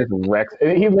just wrecks.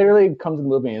 He literally comes in the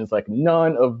movie and is like,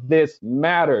 none of this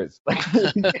matters. Like,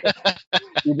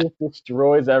 he just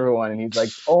destroys everyone. And he's like,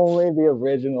 only the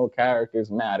original characters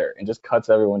matter. And just cuts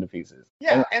everyone to pieces.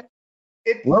 Yeah,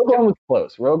 Rogue One was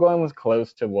close. Rogue One was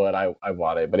close to what I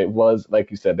wanted, but it was, like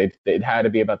you said, it had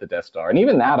to be about the Death Star. And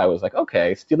even that, I was like,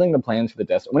 okay, stealing the plans for the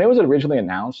Death Star. When it was originally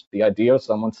announced, the idea of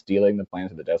someone stealing the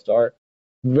plans for the Death Star,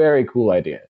 very cool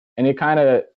idea. And it kind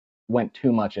of went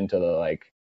too much into the,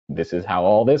 like, this is how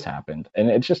all this happened. And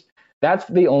it's just, that's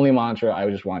the only mantra I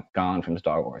just want gone from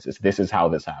Star Wars, is this is how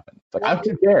this happened. It's like, I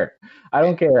don't care. I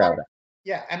don't care how that.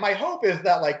 Yeah, and my hope is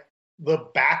that, like, and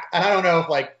I don't know if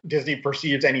like Disney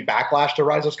perceives any backlash to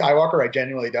Rise of Skywalker. I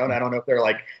genuinely don't. I don't know if they're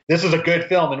like, this is a good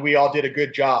film and we all did a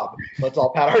good job. Let's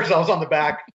all pat ourselves on the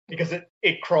back because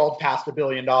it crawled past $1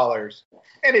 billion.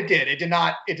 And it did. It did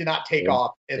not take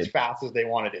off as fast as they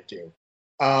wanted it to.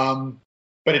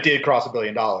 But it did cross $1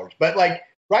 billion. But like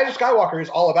Rise of Skywalker is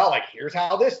all about like, here's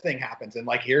how this thing happens, and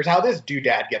like, here's how this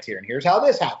doodad gets here, and here's how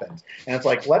this happens. And it's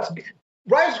like,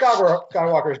 Rise of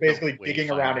Skywalker is basically digging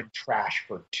around in trash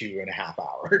for 2.5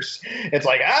 hours. It's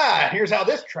like, here's how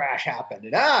this trash happened,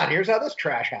 and here's how this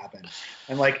trash happened.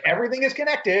 And like, everything is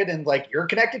connected, and like, you're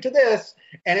connected to this.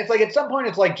 And it's like, at some point,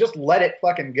 it's like, just let it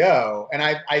fucking go. And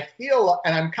I feel,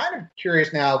 and I'm kind of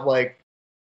curious now, like,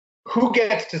 who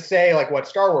gets to say like what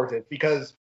Star Wars is?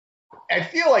 Because I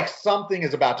feel like something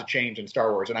is about to change in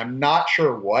Star Wars, and I'm not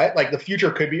sure what. Like, the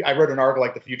future could be, I wrote an article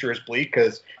like the future is bleak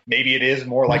because maybe it is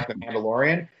more like The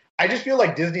Mandalorian. I just feel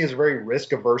like Disney is a very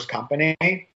risk-averse company,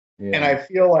 and I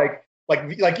feel like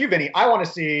you, Vinny, I want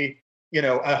to see,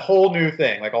 a whole new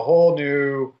thing, like a whole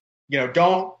new,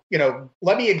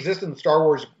 let me exist in the Star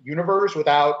Wars universe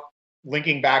without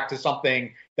linking back to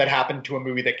something that happened to a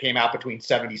movie that came out between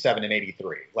 77 and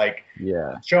 83. Like,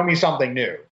 show me something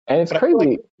new. And it's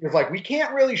crazy. It's like, we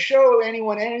can't really show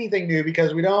anyone anything new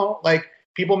because we don't, like,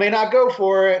 people may not go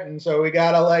for it. And so we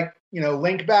got to, like,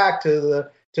 link back to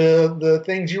the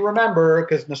things you remember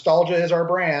because nostalgia is our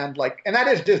brand. Like, and that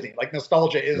is Disney. Like,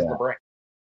 nostalgia is the brand.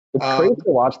 It's crazy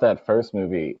to watch that first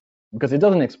movie because it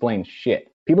doesn't explain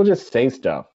shit. People just say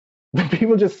stuff.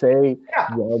 People just say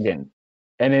jargon.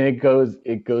 And then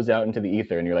it goes out into the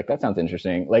ether, and you're like, that sounds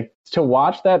interesting. Like, to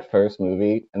watch that first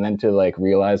movie and then to like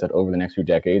realize that over the next few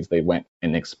decades they went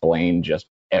and explained just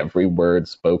every word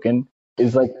spoken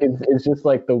is like, it's just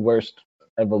like the worst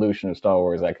evolution of Star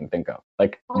Wars I can think of.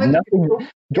 Like, nothing.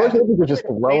 George Lucas was just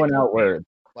throwing out words.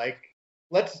 Like,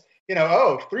 let's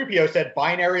 3PO said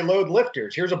binary load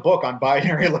lifters. Here's a book on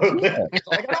binary load lifters.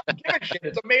 Like, I don't give a shit.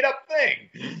 It's a made up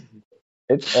thing.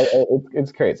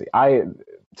 It's crazy.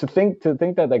 To think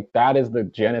that like that is the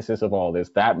genesis of all this.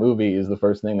 That movie is the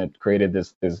first thing that created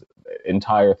this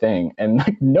entire thing, and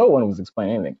like no one was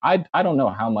explaining anything. I don't know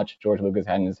how much George Lucas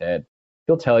had in his head.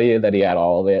 He'll tell you that he had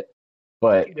all of it,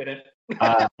 but he didn't.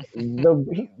 the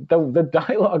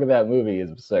dialogue of that movie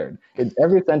is absurd.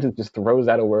 Every sentence just throws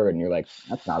out a word, and you're like,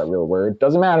 that's not a real word.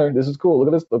 Doesn't matter. This is cool. Look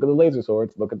at this. Look at the laser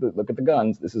swords. Look at the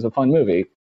guns. This is a fun movie.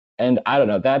 And I don't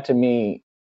know. That to me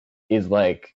is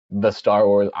like the Star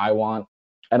Wars I want.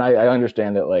 And I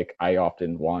understand that, like, I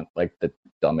often want, like, the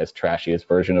dumbest, trashiest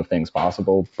version of things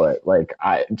possible. But, like,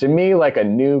 to me, like, a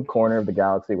new corner of the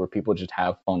galaxy where people just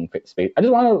have fun space. I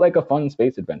just want, like, a fun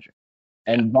space adventure.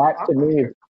 And that, to me,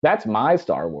 that's my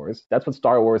Star Wars. That's what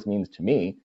Star Wars means to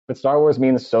me. But Star Wars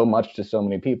means so much to so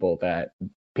many people that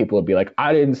people would be like,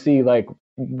 I didn't see, like,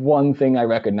 one thing I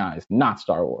recognized, not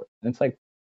Star Wars. And it's like,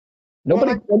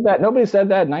 nobody said that. Nobody said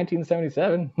that in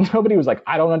 1977. Nobody was like,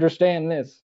 I don't understand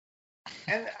this.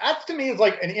 And that to me is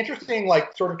like an interesting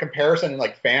like sort of comparison and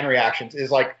like fan reactions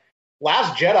is like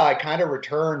Last Jedi kind of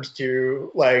returns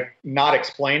to like not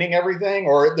explaining everything,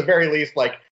 or at the very least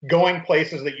like going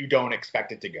places that you don't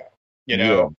expect it to go. You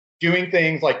know, doing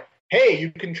things like, hey,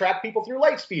 you can track people through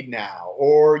light speed now,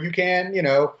 or you can, you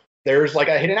know, there's like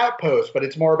a hidden outpost, but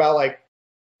it's more about like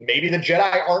maybe the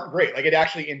Jedi aren't great. Like it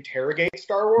actually interrogates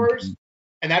Star Wars,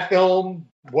 and that film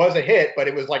was a hit, but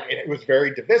it was like it was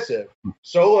very divisive.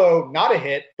 Solo, not a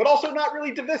hit, but also not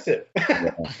really divisive.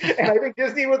 And I think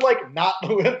Disney would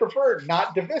prefer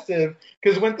not divisive,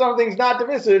 because when something's not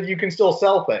divisive, you can still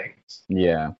sell things.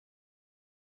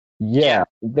 Yeah,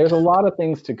 there's a lot of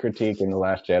things to critique in The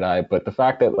Last Jedi, but the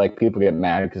fact that like people get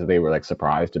mad because they were like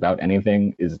surprised about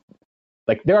anything is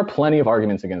like, there are plenty of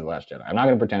arguments against The Last Jedi. I'm not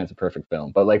going to pretend it's a perfect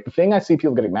film, but like the thing I see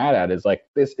people getting mad at is like,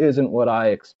 this isn't what I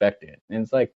expected. And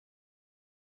it's like,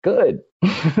 good.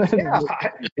 Yeah,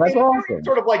 that's awesome.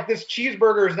 Sort of like, this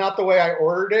cheeseburger is not the way I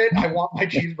ordered it. I want my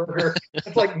cheeseburger.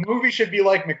 It's like, movies should be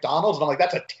like McDonald's, and I'm like,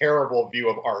 that's a terrible view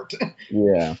of art.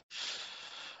 Yeah.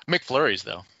 McFlurries,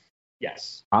 though.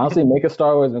 Yes. Honestly, make a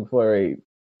Star Wars McFlurry,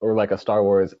 or like a Star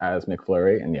Wars as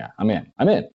McFlurry, and yeah, I'm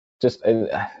in. Just,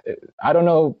 I don't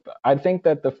know. I think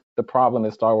that the problem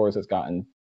is Star Wars has gotten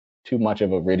too much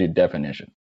of a rigid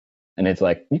definition. And it's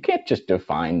like, you can't just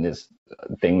define this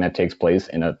thing that takes place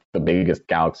in the biggest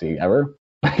galaxy ever.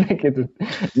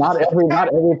 Not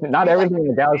everything in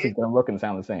the galaxy is going to look and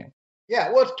sound the same.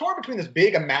 Yeah, well, it's torn between this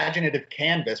big imaginative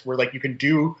canvas where like you can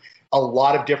do a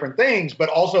lot of different things, but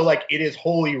also like it is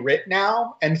Holy Writ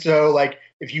now. And so like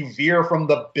if you veer from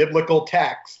the biblical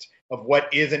text of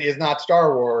what is and is not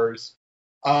Star Wars,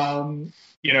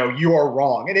 you know, you are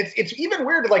wrong. And it's even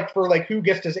weird like for like who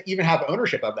gets to even have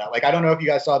ownership of that. Like, I don't know if you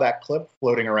guys saw that clip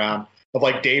floating around of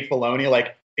like Dave Filoni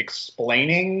like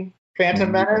explaining Phantom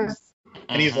Menace.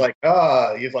 And he's like,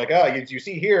 you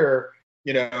see here,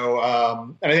 you know,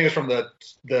 and I think it was from the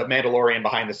Mandalorian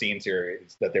behind the scenes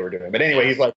series that they were doing. But anyway,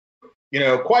 he's like, you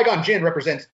know, Qui-Gon Jinn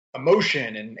represents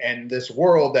emotion and this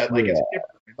world that like is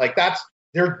different. Like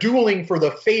they're dueling for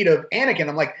the fate of Anakin.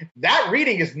 I'm like, that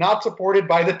reading is not supported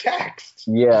by the text.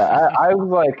 Yeah, I was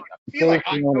like,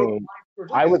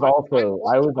 I was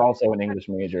also an English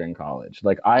major in college.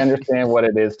 Like, I understand what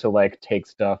it is to like take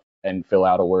stuff and fill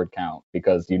out a word count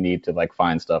because you need to like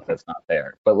find stuff that's not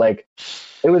there. But like,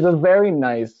 it was a very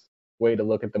nice way to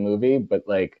look at the movie. But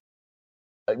like,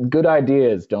 good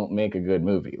ideas don't make a good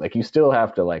movie. Like, you still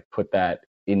have to like put that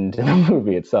into the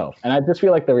movie itself. And I just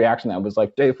feel like the reaction that was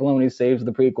like, Dave Filoni saves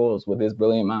the prequels with his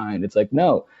brilliant mind. It's like,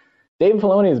 no, Dave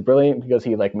Filoni is brilliant because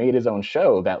he like made his own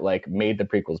show that like made the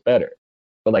prequels better.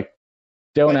 But like,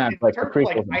 don't act like the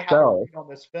prequels themselves. On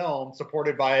this film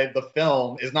supported by the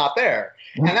film is not there.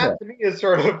 And that to me is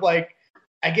sort of like,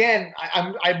 again,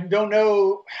 I don't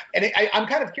know. And I'm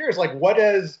kind of curious, like, what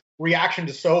does reaction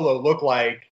to Solo look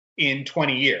like in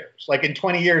 20 years? Like, in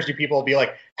 20 years, do people be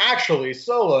like, actually,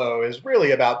 Solo is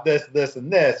really about this, this,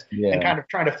 and this, and kind of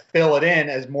trying to fill it in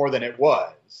as more than it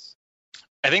was?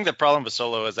 I think the problem with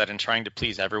Solo is that in trying to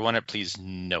please everyone, it pleased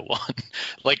no one.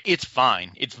 Like, it's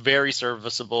fine. It's very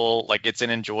serviceable. Like, it's an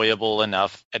enjoyable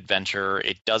enough adventure.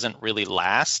 It doesn't really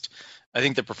last. I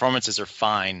think the performances are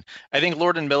fine. I think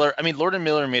Lord and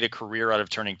Miller made a career out of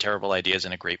turning terrible ideas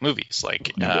into great movies.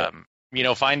 Like, you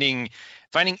know, finding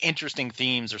interesting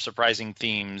themes or surprising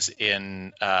themes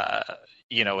in,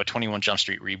 you know, a 21 Jump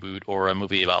Street reboot or a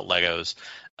movie about Legos.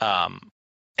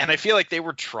 And I feel like they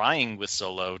were trying with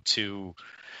Solo to,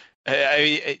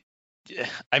 I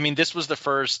mean, this was the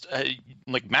first,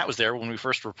 like Matt was there when we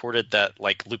first reported that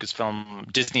like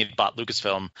Disney had bought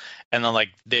Lucasfilm, and then like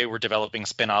they were developing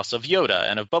spinoffs of Yoda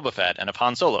and of Boba Fett and of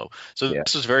Han Solo. So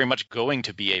this was very much going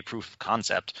to be a proof of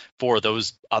concept for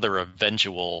those other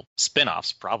eventual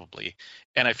spinoffs, probably.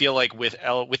 And I feel like with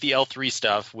the L3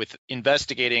 stuff, with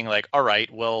investigating like, all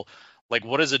right, well, like,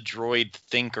 what does a droid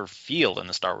think or feel in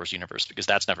the Star Wars universe? Because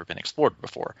that's never been explored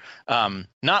before.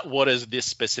 Not what does this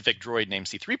specific droid named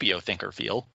C-3PO think or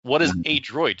feel? What does a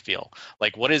droid feel?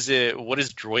 Like, what is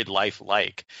droid life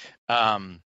like?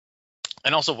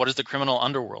 And also, what does the criminal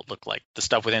underworld look like? The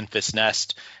stuff within Fist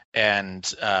Nest, and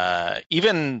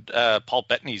even Paul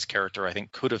Bettany's character, I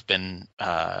think, could have been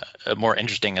more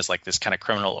interesting as like this kind of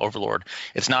criminal overlord.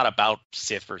 It's not about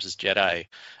Sith versus Jedi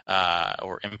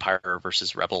or Empire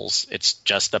versus Rebels. It's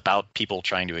just about people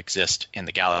trying to exist in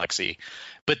the galaxy.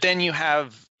 But then you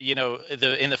have, you know,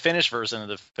 in the finished version of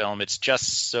the film, it's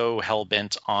just so hell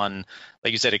bent on,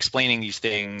 like you said, explaining these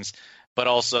things. but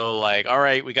also like, all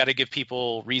right, we got to give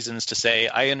people reasons to say,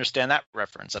 I understand that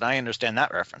reference, and I understand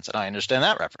that reference, and I understand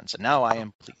that reference, and now I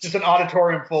am pleased. Just an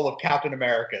auditorium full of Captain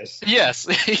Americas. Yes,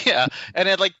 yeah, and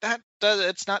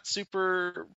it's not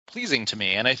super pleasing to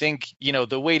me. And I think,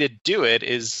 the way to do it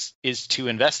is to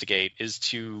investigate, is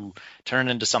to turn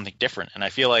it into something different. And I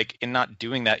feel like in not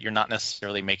doing that, you're not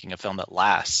necessarily making a film that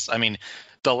lasts. I mean,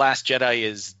 The Last Jedi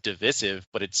is divisive,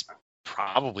 but it's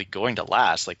probably going to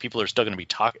last. Like, people are still going to be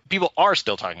people are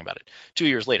still talking about it 2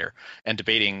 years later and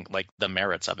debating like the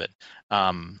merits of it.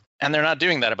 And they're not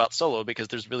doing that about Solo because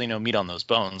there's really no meat on those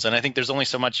bones. And I think there's only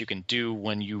so much you can do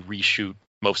when you reshoot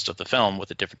most of the film with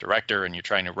a different director and you're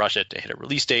trying to rush it to hit a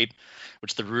release date,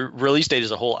 which the release date is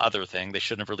a whole other thing. They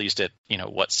shouldn't have released it,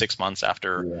 6 months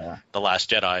after The Last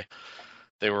Jedi.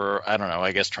 They were, I don't know,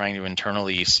 I guess trying to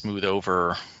internally smooth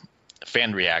over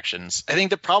fan reactions. I think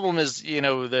the problem is,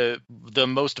 the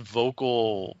most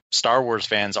vocal Star Wars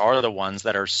fans are the ones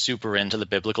that are super into the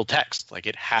biblical text.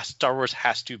 Like, Star Wars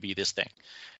has to be this thing.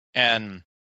 And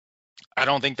I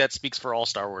don't think that speaks for all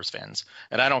Star Wars fans.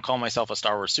 And I don't call myself a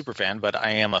Star Wars super fan, but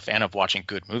I am a fan of watching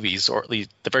good movies, or at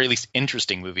least, the very least,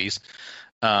 interesting movies.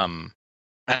 And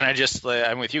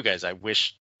I'm with you guys. I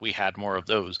wish we had more of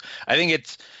those. I think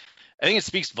it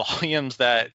speaks volumes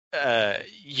that,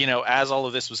 as all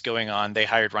of this was going on, they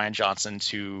hired Rian Johnson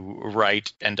to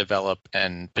write and develop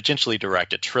and potentially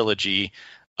direct a trilogy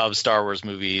of Star Wars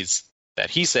movies that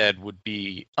he said would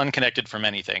be unconnected from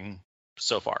anything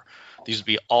so far. These would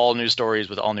be all new stories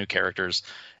with all new characters.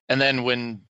 And then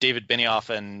when David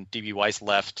Benioff and D.B. Weiss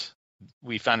left,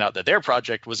 we found out that their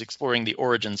project was exploring the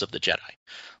origins of the Jedi.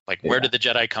 Like, where did the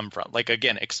Jedi come from? Like,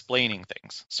 again, explaining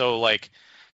things. So, like,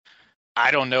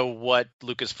 I don't know what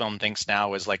Lucasfilm thinks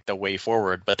now is like the way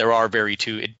forward, but there are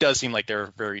it does seem like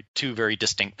there are two very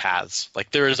distinct paths.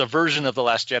 Like, there is a version of The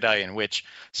Last Jedi in which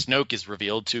Snoke is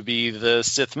revealed to be the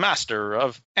Sith Master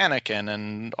of Anakin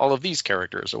and all of these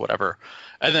characters or whatever.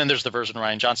 And then there's the version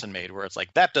Rian Johnson made where it's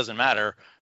like, that doesn't matter.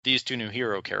 These two new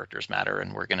hero characters matter,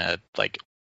 and we're going to like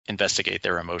investigate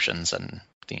their emotions and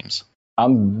themes.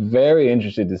 I'm very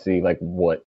interested to see like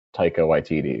what Taika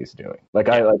Waititi is doing. Like,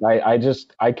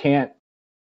 I can't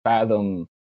fathom.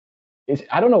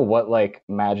 I don't know what like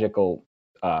magical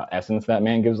essence that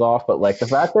man gives off, but like the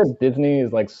fact that Disney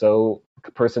is like so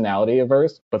personality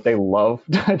averse, but they love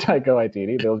Taika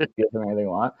Waititi, they'll just give him anything they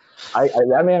want.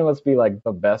 That man must be like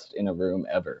the best in a room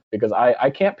ever, because I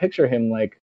can't picture him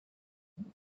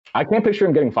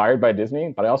getting fired by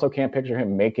Disney, but I also can't picture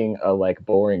him making a like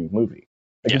boring movie.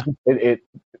 Like,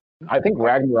 I think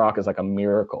Ragnarok is like a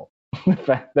miracle. the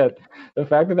fact that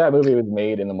that movie was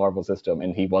made in the Marvel system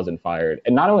and he wasn't fired,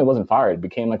 and not only wasn't fired,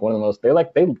 became like one of the most.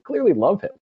 They clearly love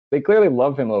him. They clearly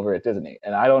love him over at Disney,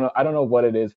 and I don't know what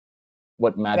it is,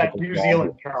 what magic. That New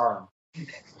Zealand charm.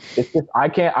 It's just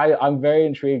I'm very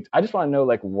intrigued. I just want to know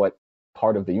like what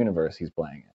part of the universe he's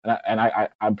playing in, and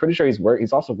I'm pretty sure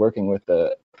he's also working with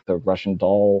the Russian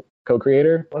doll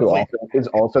co-creator who is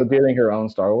also doing her own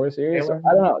Star Wars series. So,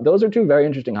 I don't know. Those are two very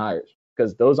interesting hires,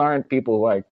 because those aren't people who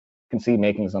I can see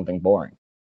making something boring,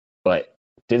 but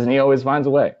Disney always finds a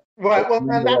way. Well,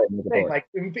 man, that's the thing.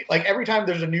 Like every time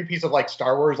there's a new piece of like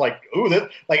Star Wars, like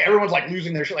everyone's like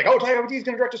losing their shit. Like, oh, Taika Waititi's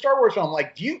gonna direct a Star Wars film.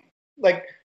 Like, do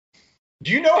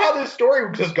you know how this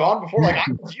story has gone before? Like,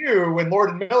 I was you when Lord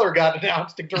and Miller got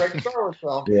announced to direct a Star Wars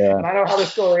film, and I know how the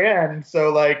story ends.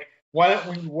 So like, why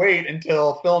don't we wait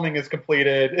until filming is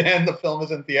completed and the film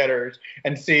is in theaters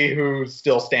and see who's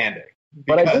still standing?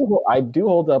 But I do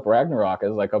hold up Ragnarok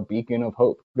as like a beacon of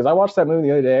hope, because I watched that movie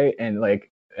the other day, and like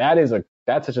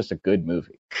that's just a good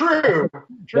movie. True.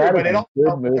 That is a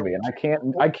good movie, and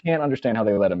I can't understand how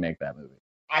they let him make that movie.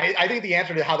 I think the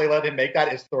answer to how they let him make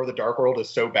that is Thor: The Dark World is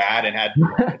so bad and had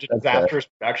such a disastrous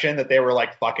production that they were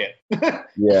like, fuck it.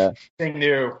 Yeah. Thing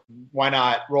new. Why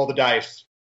not roll the dice?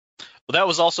 Well, that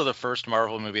was also the first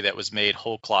Marvel movie that was made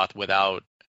whole cloth without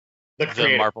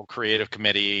the Marvel Creative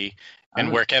Committee,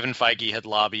 and where Kevin Feige had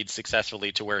lobbied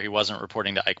successfully to where he wasn't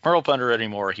reporting to Ike Perlmutter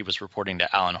anymore. He was reporting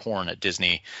to Alan Horn at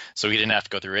Disney. So he didn't have to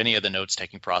go through any of the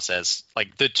notes-taking process.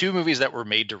 Like, the two movies that were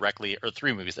made directly, or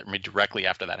three movies that were made directly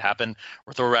after that happened,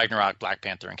 were Thor Ragnarok, Black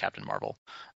Panther, and Captain Marvel.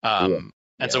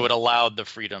 So it allowed the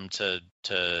freedom to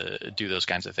do those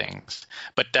kinds of things.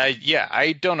 But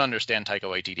I don't understand Taika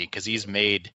Waititi, because he's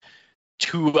made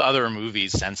two other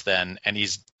movies since then, and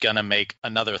he's gonna make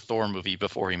another Thor movie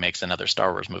before he makes another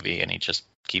Star Wars movie, and he just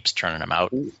keeps churning them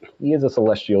out. He is a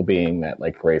celestial being that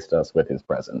like graced us with his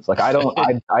presence. Like, I don't,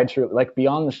 I truly, like,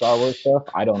 beyond the Star Wars stuff,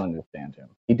 I don't understand him.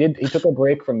 He took a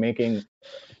break from making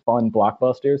fun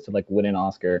blockbusters to like win an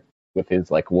Oscar with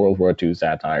his like World War II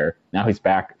satire. Now he's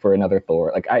back for another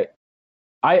Thor. Like,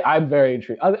 I'm very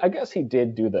intrigued. I guess he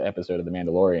did do the episode of The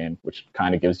Mandalorian, which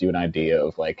kind of gives you an idea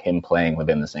of like him playing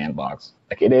within the sandbox.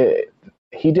 Like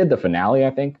he did the finale,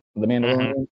 I think, of The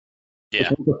Mandalorian. Yeah.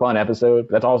 Which was a fun episode.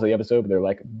 That's also the episode where they're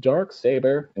like Dark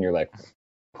Saber, and you're like,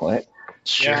 what?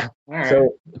 Sure. Yeah. All right.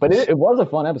 So, but it was a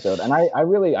fun episode, and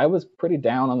I was pretty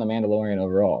down on The Mandalorian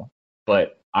overall,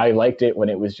 but I liked it when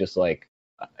it was just like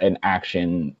an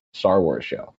action Star Wars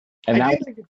show, and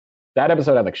that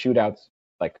episode had like shootouts,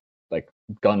 like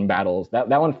gun battles. That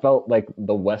one felt like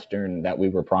the Western that we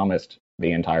were promised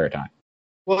the entire time.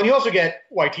 Well, and you also get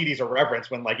Waititi's irreverence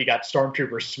when like you got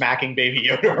stormtroopers smacking Baby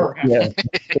Yoda around. Yeah,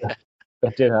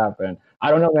 that did happen.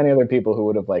 I don't know many other people who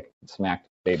would have like smacked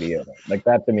Baby Yoda. Like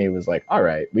that to me was like, all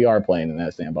right, we are playing in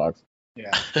that sandbox.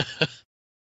 Yeah.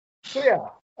 So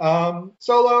yeah,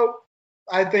 Solo,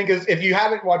 I think is if you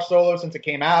haven't watched Solo since it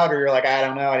came out, or you're like, I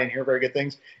don't know, I didn't hear very good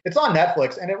things. It's on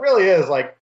Netflix, and it really is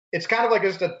like it's kind of like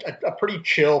just a pretty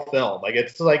chill film. Like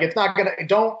it's not gonna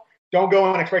don't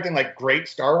go in expecting like great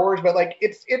Star Wars, but like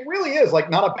it really is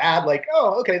like not a bad like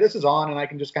okay, this is on and I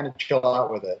can just kind of chill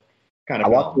out with it. Kind of. I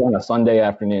watched it on a Sunday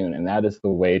afternoon, and that is the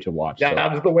way to watch. Yeah,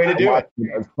 that is the way to do it.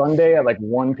 Sunday at like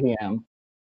 1 p.m.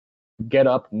 Get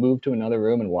up, move to another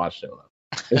room, and watch Solo.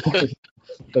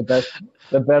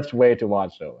 the best way to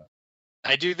watch Solo.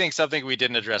 I do think something we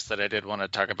didn't address that I did want to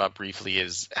talk about briefly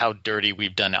is how dirty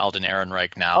we've done Alden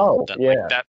Ehrenreich now. Oh, yeah.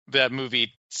 Like, that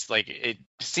movie, like it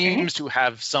seems to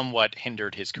have somewhat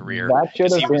hindered his career. That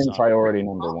should have been priority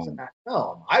number one.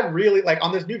 Film. I really like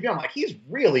on this new film. Like he's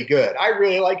really good. I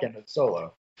really like him as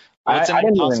Solo. I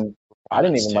didn't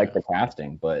even like the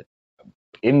casting, but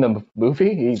in the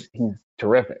movie, he's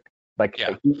terrific. Like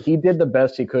he did the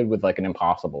best he could with like an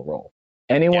impossible role.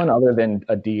 Anyone other than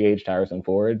a de-aged Harrison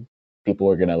Ford, people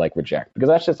are gonna like reject because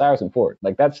that's just Harrison Ford.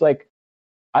 Like that's like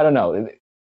I don't know.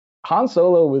 Han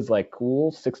Solo was like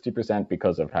cool 60%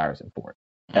 because of Harrison Ford,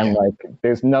 and like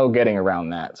there's no getting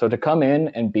around that. So to come in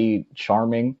and be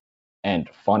charming and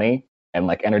funny and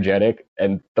like energetic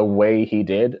and the way he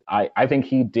did, I think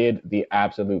he did the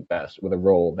absolute best with a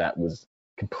role that was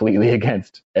completely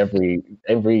against every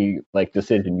like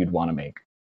decision you'd want to make.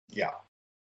 Yeah.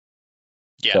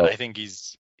 So, I think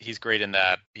he's great in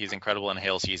that. He's incredible in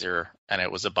Hail Caesar, and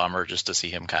it was a bummer just to see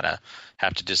him kind of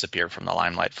have to disappear from the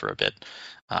limelight for a bit.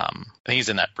 I think he's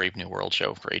in that Brave New World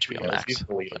show for HBO Max.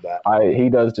 He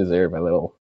does deserve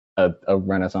a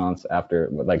renaissance after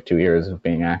like 2 years of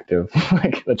being active.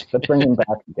 Like let's bring him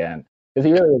back again because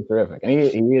he really is terrific, and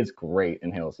he is great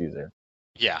in Hail Caesar.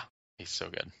 Yeah, he's so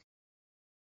good.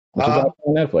 Which is on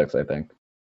Netflix, I think.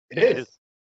 It is.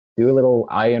 Do a little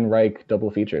Ian Reich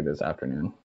double feature this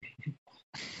afternoon.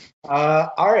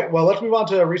 All right. Well, let's move on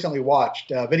to recently watched.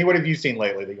 Vinny, what have you seen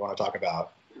lately that you want to talk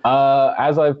about?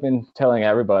 As I've been telling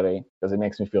everybody, because it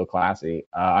makes me feel classy,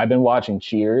 I've been watching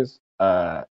Cheers,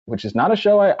 which is not a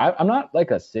show. I'm not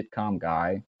like a sitcom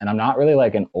guy, and I'm not really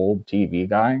like an old TV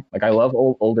guy. Like I love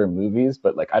older movies,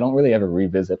 but like I don't really ever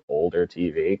revisit older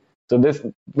TV. So this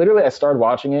literally, I started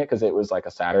watching it because it was like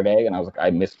a Saturday, and I was like, I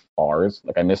miss bars,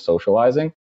 like I miss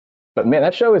socializing. But man,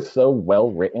 that show is so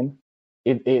well written.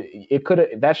 It could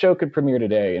that show could premiere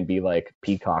today and be like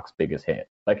Peacock's biggest hit.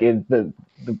 Like the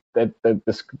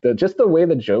just the way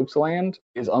the jokes land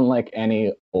is unlike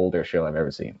any older show I've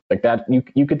ever seen. Like that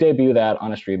you could debut that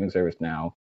on a streaming service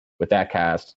now with that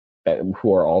cast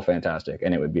who are all fantastic,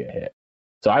 and it would be a hit.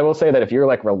 So I will say that if you're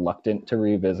like reluctant to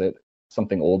revisit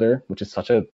something older, which is such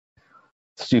a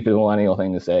stupid millennial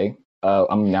thing to say,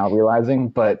 I'm now realizing,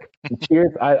 but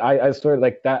Cheers, I sort of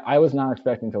like that. I was not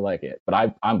expecting to like it,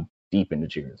 but I'm deep into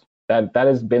Cheers. That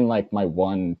has been like my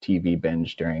one TV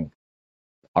binge during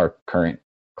our current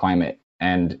climate,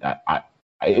 and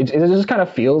it just kind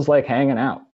of feels like hanging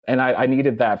out. And I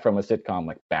needed that from a sitcom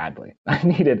like badly. I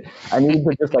needed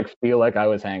to just like feel like I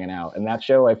was hanging out. And that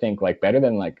show, I think, like better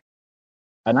than like.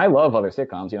 And I love other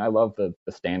sitcoms, I love the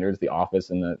standards, The Office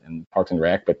and Parks and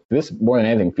Rec, but this more than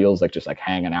anything feels like just like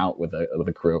hanging out with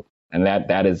a crew, and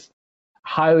that is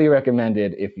highly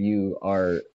recommended if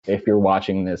you're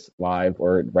watching this live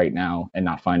or right now and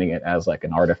not finding it as like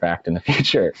an artifact in the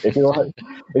future. If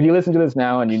you listen to this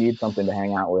now and you need something to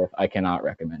hang out with, I cannot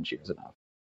recommend Cheers enough.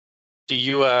 Do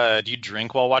you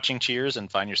drink while watching Cheers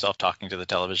and find yourself talking to the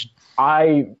television?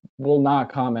 I will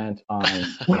not comment on.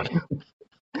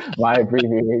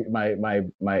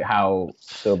 my how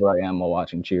sober I am while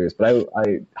watching Cheers, but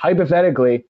I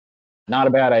hypothetically, not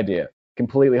a bad idea.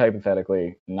 Completely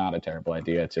hypothetically, not a terrible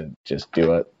idea to just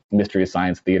do a Mystery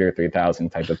Science Theater 3000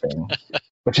 type of thing,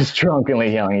 which is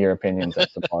drunkenly yelling your opinions at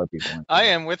the bar people. I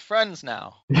am with friends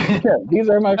now. These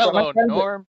are my Hello, friends.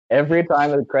 Norm. Every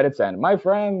time the credits end, my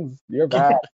friends, you're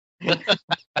back.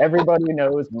 Everybody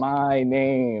knows my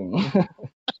name.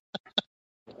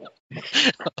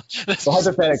 So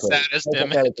hypothetically, that's a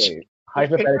very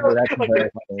funny.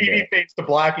 TV fades to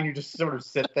black, and you just sort of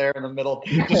sit there in the middle.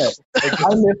 I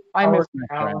miss my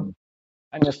friends.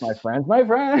 I miss my friends. My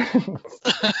friends.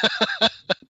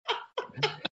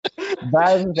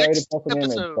 That is a very depressing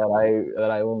image that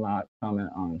I will not comment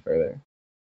on further.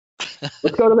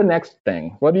 Let's go to the next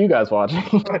thing. What are you guys watching?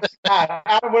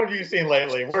 Adam, what have you seen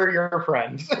lately? What are your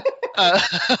friends? With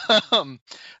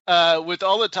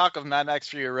all the talk of Mad Max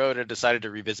Fury Road, I decided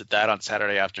to revisit that on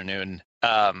Saturday afternoon.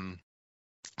 And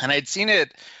I hadn't seen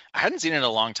it in a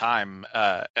long time,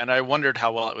 and I wondered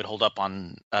how well it would hold up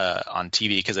on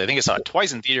TV, because I think I saw it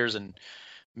twice in theaters and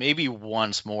maybe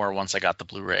once more once I got the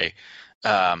Blu-ray.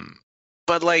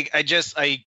 But like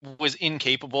I was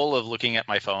incapable of looking at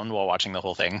my phone while watching the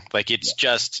whole thing. Like it's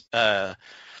just I'd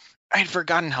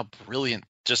forgotten how brilliant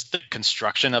just the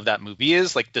construction of that movie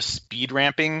is, like the speed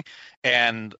ramping,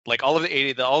 and like all of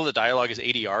the dialogue is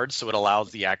 80 yards, so it allows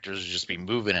the actors to just be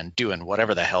moving and doing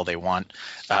whatever the hell they want.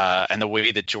 And the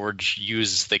way that George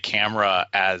uses the camera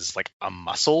as like a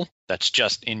muscle that's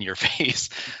just in your face.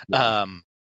 And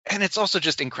it's also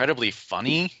just incredibly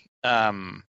funny.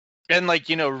 And like,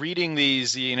 reading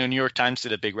these, New York Times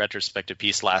did a big retrospective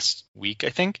piece last week, I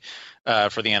think,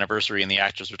 for the anniversary, and the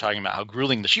actors were talking about how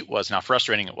grueling the shoot was and how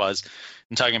frustrating it was,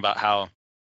 and talking about how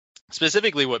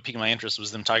specifically what piqued my interest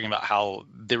was them talking about how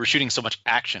they were shooting so much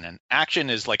action, and action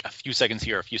is like a few seconds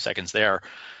here, a few seconds there.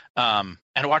 And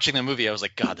watching the movie, I was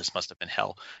like, God, this must have been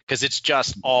hell, because it's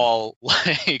just all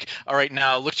like, all right,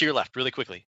 now look to your left really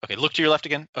quickly. Okay, look to your left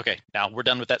again. Okay, now we're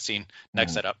done with that scene.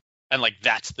 Next setup. And like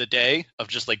that's the day of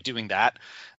just like doing that.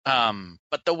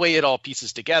 But the way it all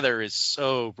pieces together is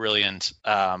so brilliant,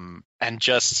 and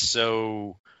just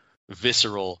so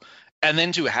visceral. And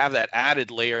then to have that added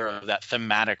layer of that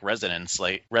thematic resonance,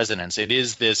 it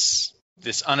is this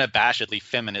unabashedly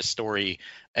feminist story,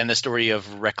 and the story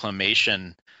of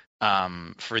reclamation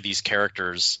for these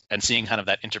characters, and seeing kind of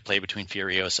that interplay between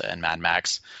Furiosa and Mad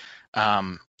Max.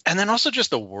 And then also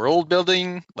just the world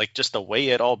building, like just the way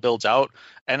it all builds out.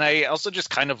 And I also just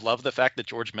kind of love the fact that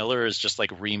George Miller has just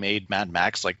like remade Mad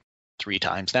Max like 3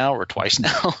 times now, or twice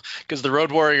now, because the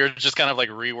Road Warrior is just kind of like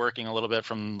reworking a little bit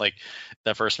from like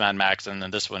the first Mad Max, and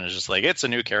then this one is just like, it's a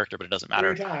new character, but it doesn't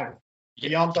matter. 3 times.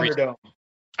 Beyond Thunderdome.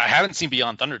 I haven't seen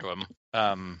Beyond Thunderdome.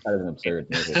 That is an absurd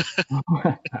movie.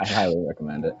 I highly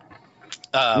recommend it.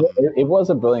 It was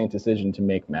a brilliant decision to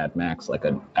make Mad Max like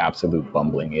an absolute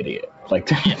bumbling idiot,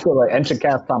 and to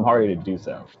cast Tom Hardy to do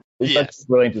so. It's such a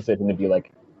brilliant decision to be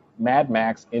like, Mad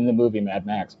Max in the movie Mad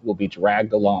Max will be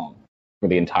dragged along for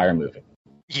the entire movie.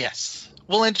 Yes.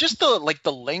 Well, and just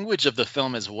the language of the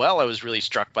film as well, I was really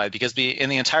struck by, because in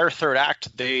the entire third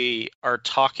act, they are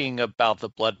talking about the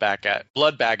blood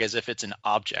bag as if it's an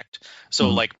object. So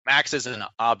like Max is an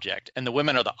object, and the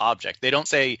women are the object. They don't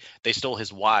say they stole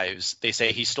his wives. They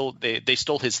say they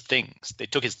stole his things. They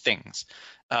took his things.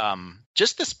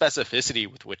 Just the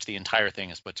specificity with which the entire thing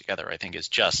is put together, I think, is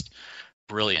just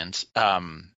brilliant.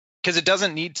 Because it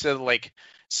doesn't need to like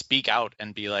speak out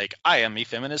and be like, I am a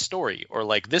feminist story, or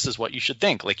like, this is what you should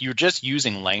think. Like, you're just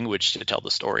using language to tell the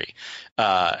story,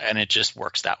 and it just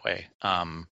works that way.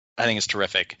 I think it's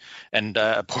terrific. And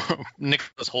poor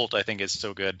Nicholas Hoult, I think, is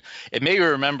so good. It made me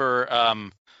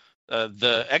remember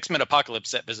the X-Men Apocalypse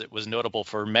set visit was notable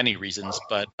for many reasons,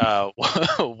 but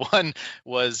one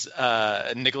was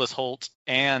Nicholas Hoult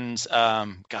and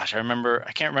I can't remember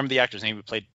the actor's name who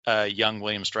played young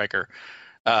William Stryker.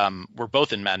 Were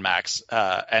both in Mad Max,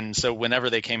 and so whenever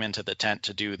they came into the tent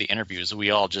to do the interviews, we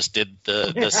all just did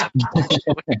the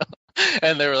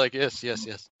and they were like, yes.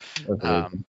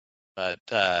 But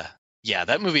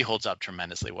that movie holds up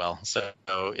tremendously well. So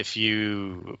if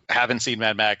you haven't seen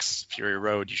Mad Max Fury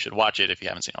Road, you should watch it. If you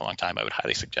haven't seen it in a long time, I would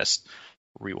highly suggest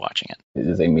rewatching it. It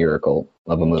is a miracle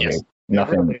of a movie. Yes.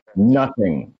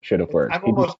 Nothing should have worked.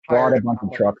 He just brought a bunch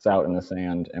of trucks out in the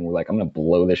sand, and we're like, I'm gonna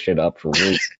blow this shit up for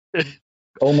real.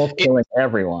 Almost killing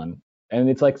everyone, and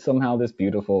it's like somehow this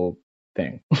beautiful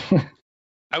thing.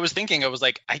 I was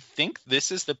like, I think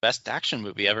this is the best action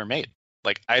movie ever made.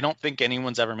 Like, I don't think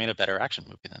anyone's ever made a better action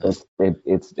movie than this.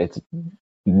 It's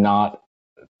not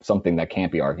something that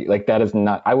can't be argued. Like, that is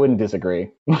not. I wouldn't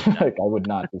disagree. Like, I would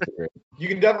not disagree. You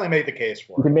can definitely make the case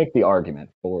for it. You can make the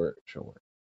argument for sure.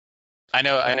 I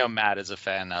know Matt is a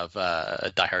fan of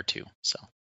Die Hard 2, so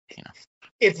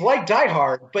It's like Die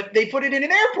Hard, but they put it in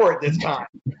an airport this time.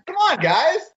 Come on,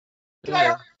 guys. Die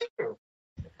Hard 2.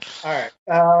 All right.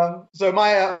 So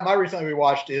my recently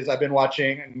rewatched is I've been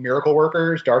watching Miracle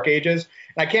Workers, Dark Ages.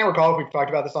 And I can't recall if we've talked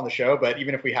about this on the show, but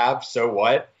even if we have, so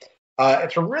what?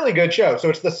 It's a really good show. So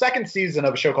it's the second season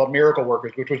of a show called Miracle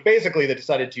Workers, which was basically they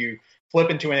decided to flip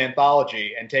into an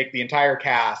anthology and take the entire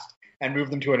cast and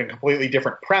move them to a completely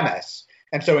different premise.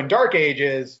 And so in Dark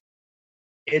Ages,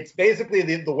 it's basically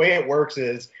the way it works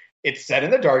is it's set in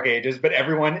the Dark Ages, but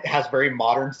everyone has very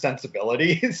modern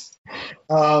sensibilities.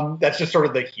 That's just sort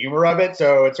of the humor of it.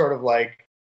 So it's sort of like,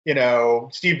 you know,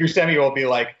 Steve Buscemi will be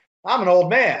like, I'm an old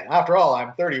man. After all,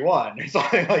 I'm 31 or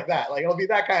something like that. Like, it'll be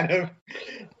that kind of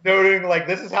noting, like,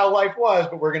 this is how life was,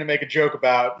 but we're going to make a joke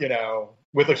about, you know,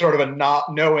 with a sort of a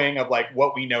not knowing of like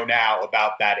what we know now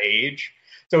about that age.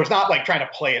 So it's not like trying to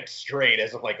play it straight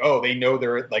as if like, oh, they know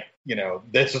they're like, you know,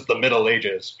 this is the Middle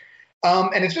Ages.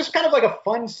 And it's just kind of like a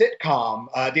fun sitcom.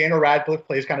 Daniel Radcliffe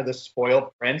plays kind of this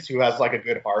spoiled prince who has like a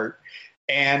good heart.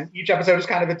 And each episode is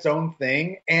kind of its own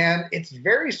thing. And it's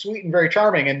very sweet and very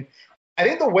charming. And I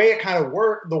think the way it kind of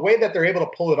works, the way that they're able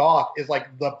to pull it off is like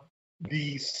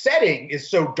the setting is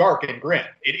so dark and grim.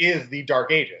 It is the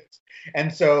Dark Ages.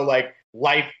 And so like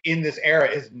life in this era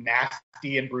is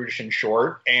nasty and brutish and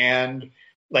short. And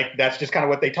like that's just kind of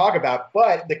what they talk about.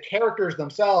 But the characters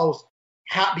themselves,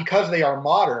 because they are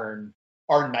modern,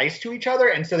 are nice to each other.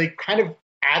 And so they kind of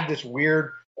add this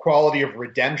weird quality of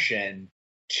redemption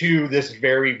to this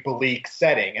very bleak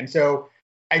setting. And so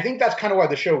I think that's kind of why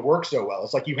the show works so well.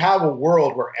 It's like you have a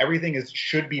world where everything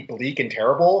should be bleak and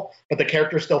terrible, but the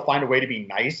characters still find a way to be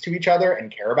nice to each other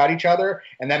and care about each other.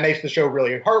 And that makes the show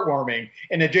really heartwarming,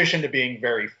 in addition to being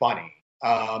very funny.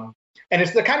 And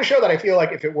it's the kind of show that I feel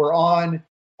like if it were on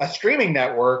a streaming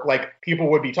network, like people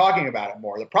would be talking about it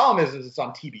more. The problem is it's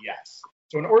on TBS.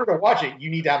 So in order to watch it, you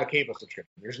need to have a cable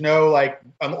subscription. There's no like,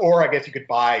 or I guess you could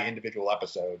buy individual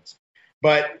episodes.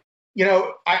 But you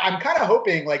know, I'm kind of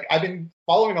hoping, like, I've been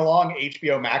following along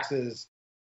HBO Max's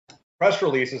press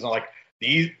releases and, like,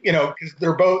 these, you know, because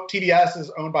they're both, TBS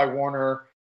is owned by Warner,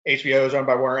 HBO is owned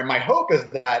by Warner. And my hope is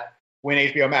that when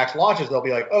HBO Max launches, they'll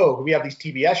be like, oh, we have these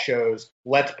TBS shows.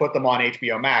 Let's put them on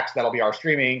HBO Max. That'll be our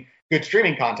good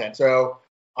streaming content. So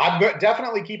I'm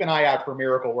definitely keep an eye out for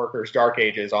Miracle Workers Dark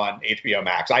Ages on HBO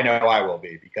Max. I know I will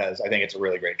be, because I think it's a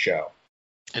really great show.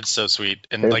 It's so sweet.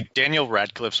 And like Daniel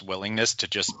Radcliffe's willingness to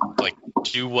just like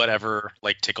do whatever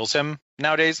like tickles him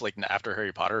nowadays, like after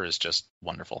Harry Potter, is just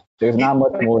wonderful. There's not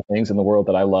much more things in the world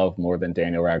that I love more than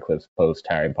Daniel Radcliffe's post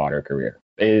Harry Potter career.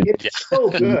 It's so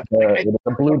good. It's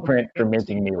a blueprint for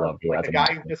making me love you. Like a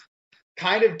guy who's just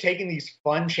kind of taking these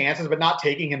fun chances, but not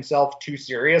taking himself too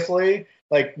seriously.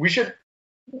 Like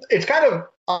it's kind of,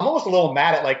 I'm almost a little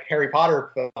mad at like Harry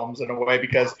Potter films in a way,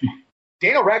 because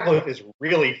Daniel Radcliffe is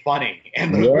really funny,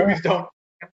 and those movies don't.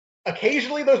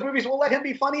 Occasionally, those movies will let him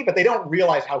be funny, but they don't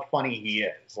realize how funny he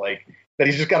is. Like that,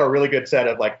 he's just got a really good set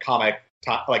of like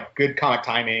good comic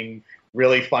timing,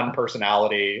 really fun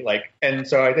personality. Like, and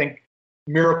so I think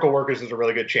Miracle Workers is a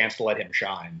really good chance to let him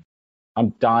shine. I'm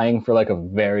dying for like a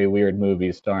very weird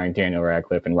movie starring Daniel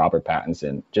Radcliffe and Robert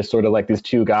Pattinson. Just sort of like these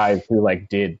two guys who like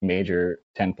did major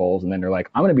tentpoles, and then they're like,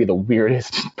 I'm gonna be the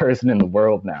weirdest person in the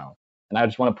world now. And I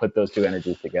just want to put those two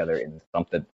energies together in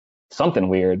something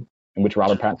weird, in which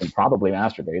Robert Pattinson probably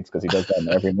masturbates, because he does that in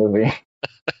every movie.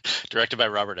 Directed by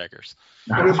Robert Eggers.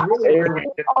 It was really weird when he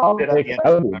did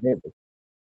it.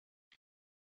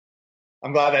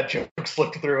 I'm glad that joke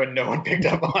slipped through and no one picked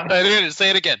up on it. I didn't say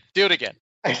it again. Do it again.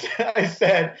 I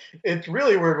said, it's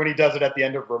really weird when he does it at the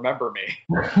end of Remember Me.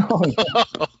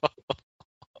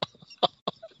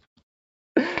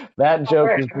 That joke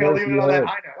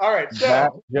All right, so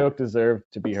that joke deserved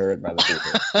to be heard by the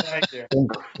people. Thank you.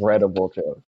 Incredible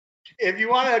joke. If you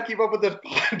want to keep up with this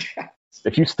podcast,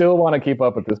 if you still want to keep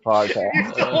up with this podcast, if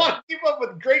you still want to keep up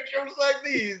with great shows like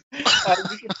these,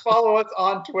 you can follow us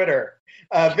on Twitter.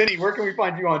 Vinny, where can we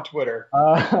find you on Twitter?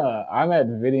 I'm at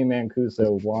Vinny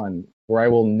Mancuso1, where I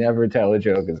will never tell a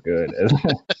joke as good as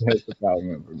the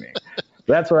problem for me.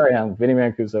 That's where I am, Vinny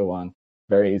Mancuso1.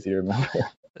 Very easy to remember.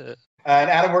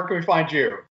 And Adam, where can we find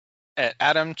you? At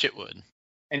Adam Chitwood.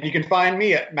 And you can find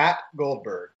me at Matt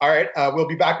Goldberg. All right, we'll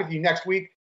be back with you next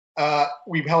week.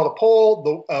 We've held a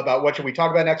poll about what should we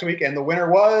talk about next week, and the winner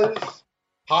was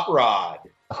Hot Rod.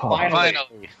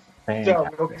 Finally. So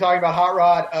we'll be talking about Hot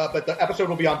Rod, but the episode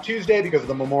will be on Tuesday because of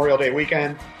the Memorial Day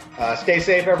weekend. Stay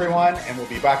safe, everyone, and we'll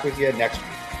be back with you next week.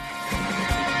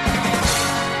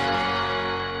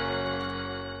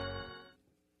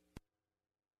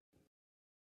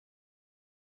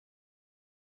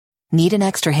 Need an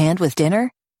extra hand with dinner?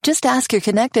 Just ask your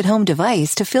connected home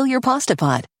device to fill your pasta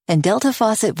pot, and Delta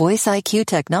Faucet Voice IQ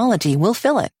technology will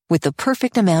fill it with the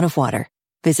perfect amount of water.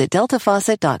 Visit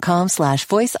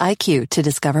deltafaucet.com/voiceIQ to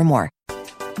discover more.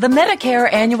 The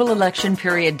Medicare annual election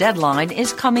period deadline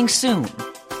is coming soon.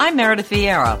 I'm Meredith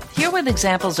Vieira, here with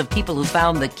examples of people who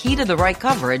found the key to the right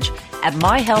coverage at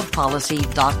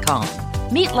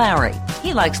myhealthpolicy.com. Meet Larry.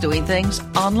 He likes doing things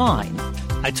online.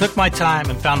 I took my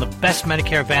time and found the best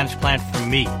Medicare Advantage plan for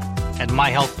me at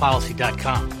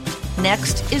myhealthpolicy.com.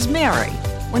 Next is Mary.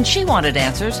 When she wanted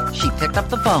answers, she picked up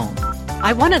the phone.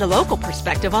 I wanted a local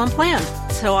perspective on plans,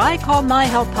 so I called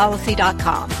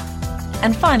myhealthpolicy.com.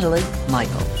 And finally,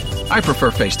 Michael. I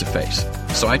prefer face-to-face,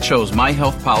 so I chose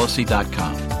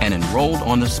myhealthpolicy.com and enrolled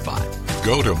on the spot.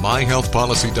 Go to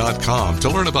myhealthpolicy.com to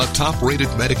learn about top-rated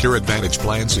Medicare Advantage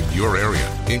plans in your area,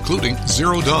 including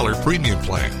 $0 premium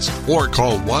plans. Or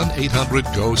call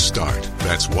 1-800-GO-START.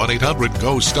 That's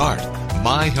 1-800-GO-START.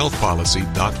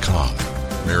 myhealthpolicy.com.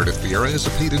 Meredith Vieira is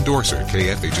a paid endorser.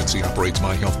 KF Agency operates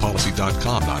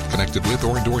myhealthpolicy.com, not connected with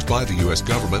or endorsed by the U.S.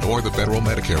 government or the federal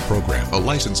Medicare program. A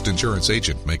licensed insurance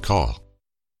agent may call.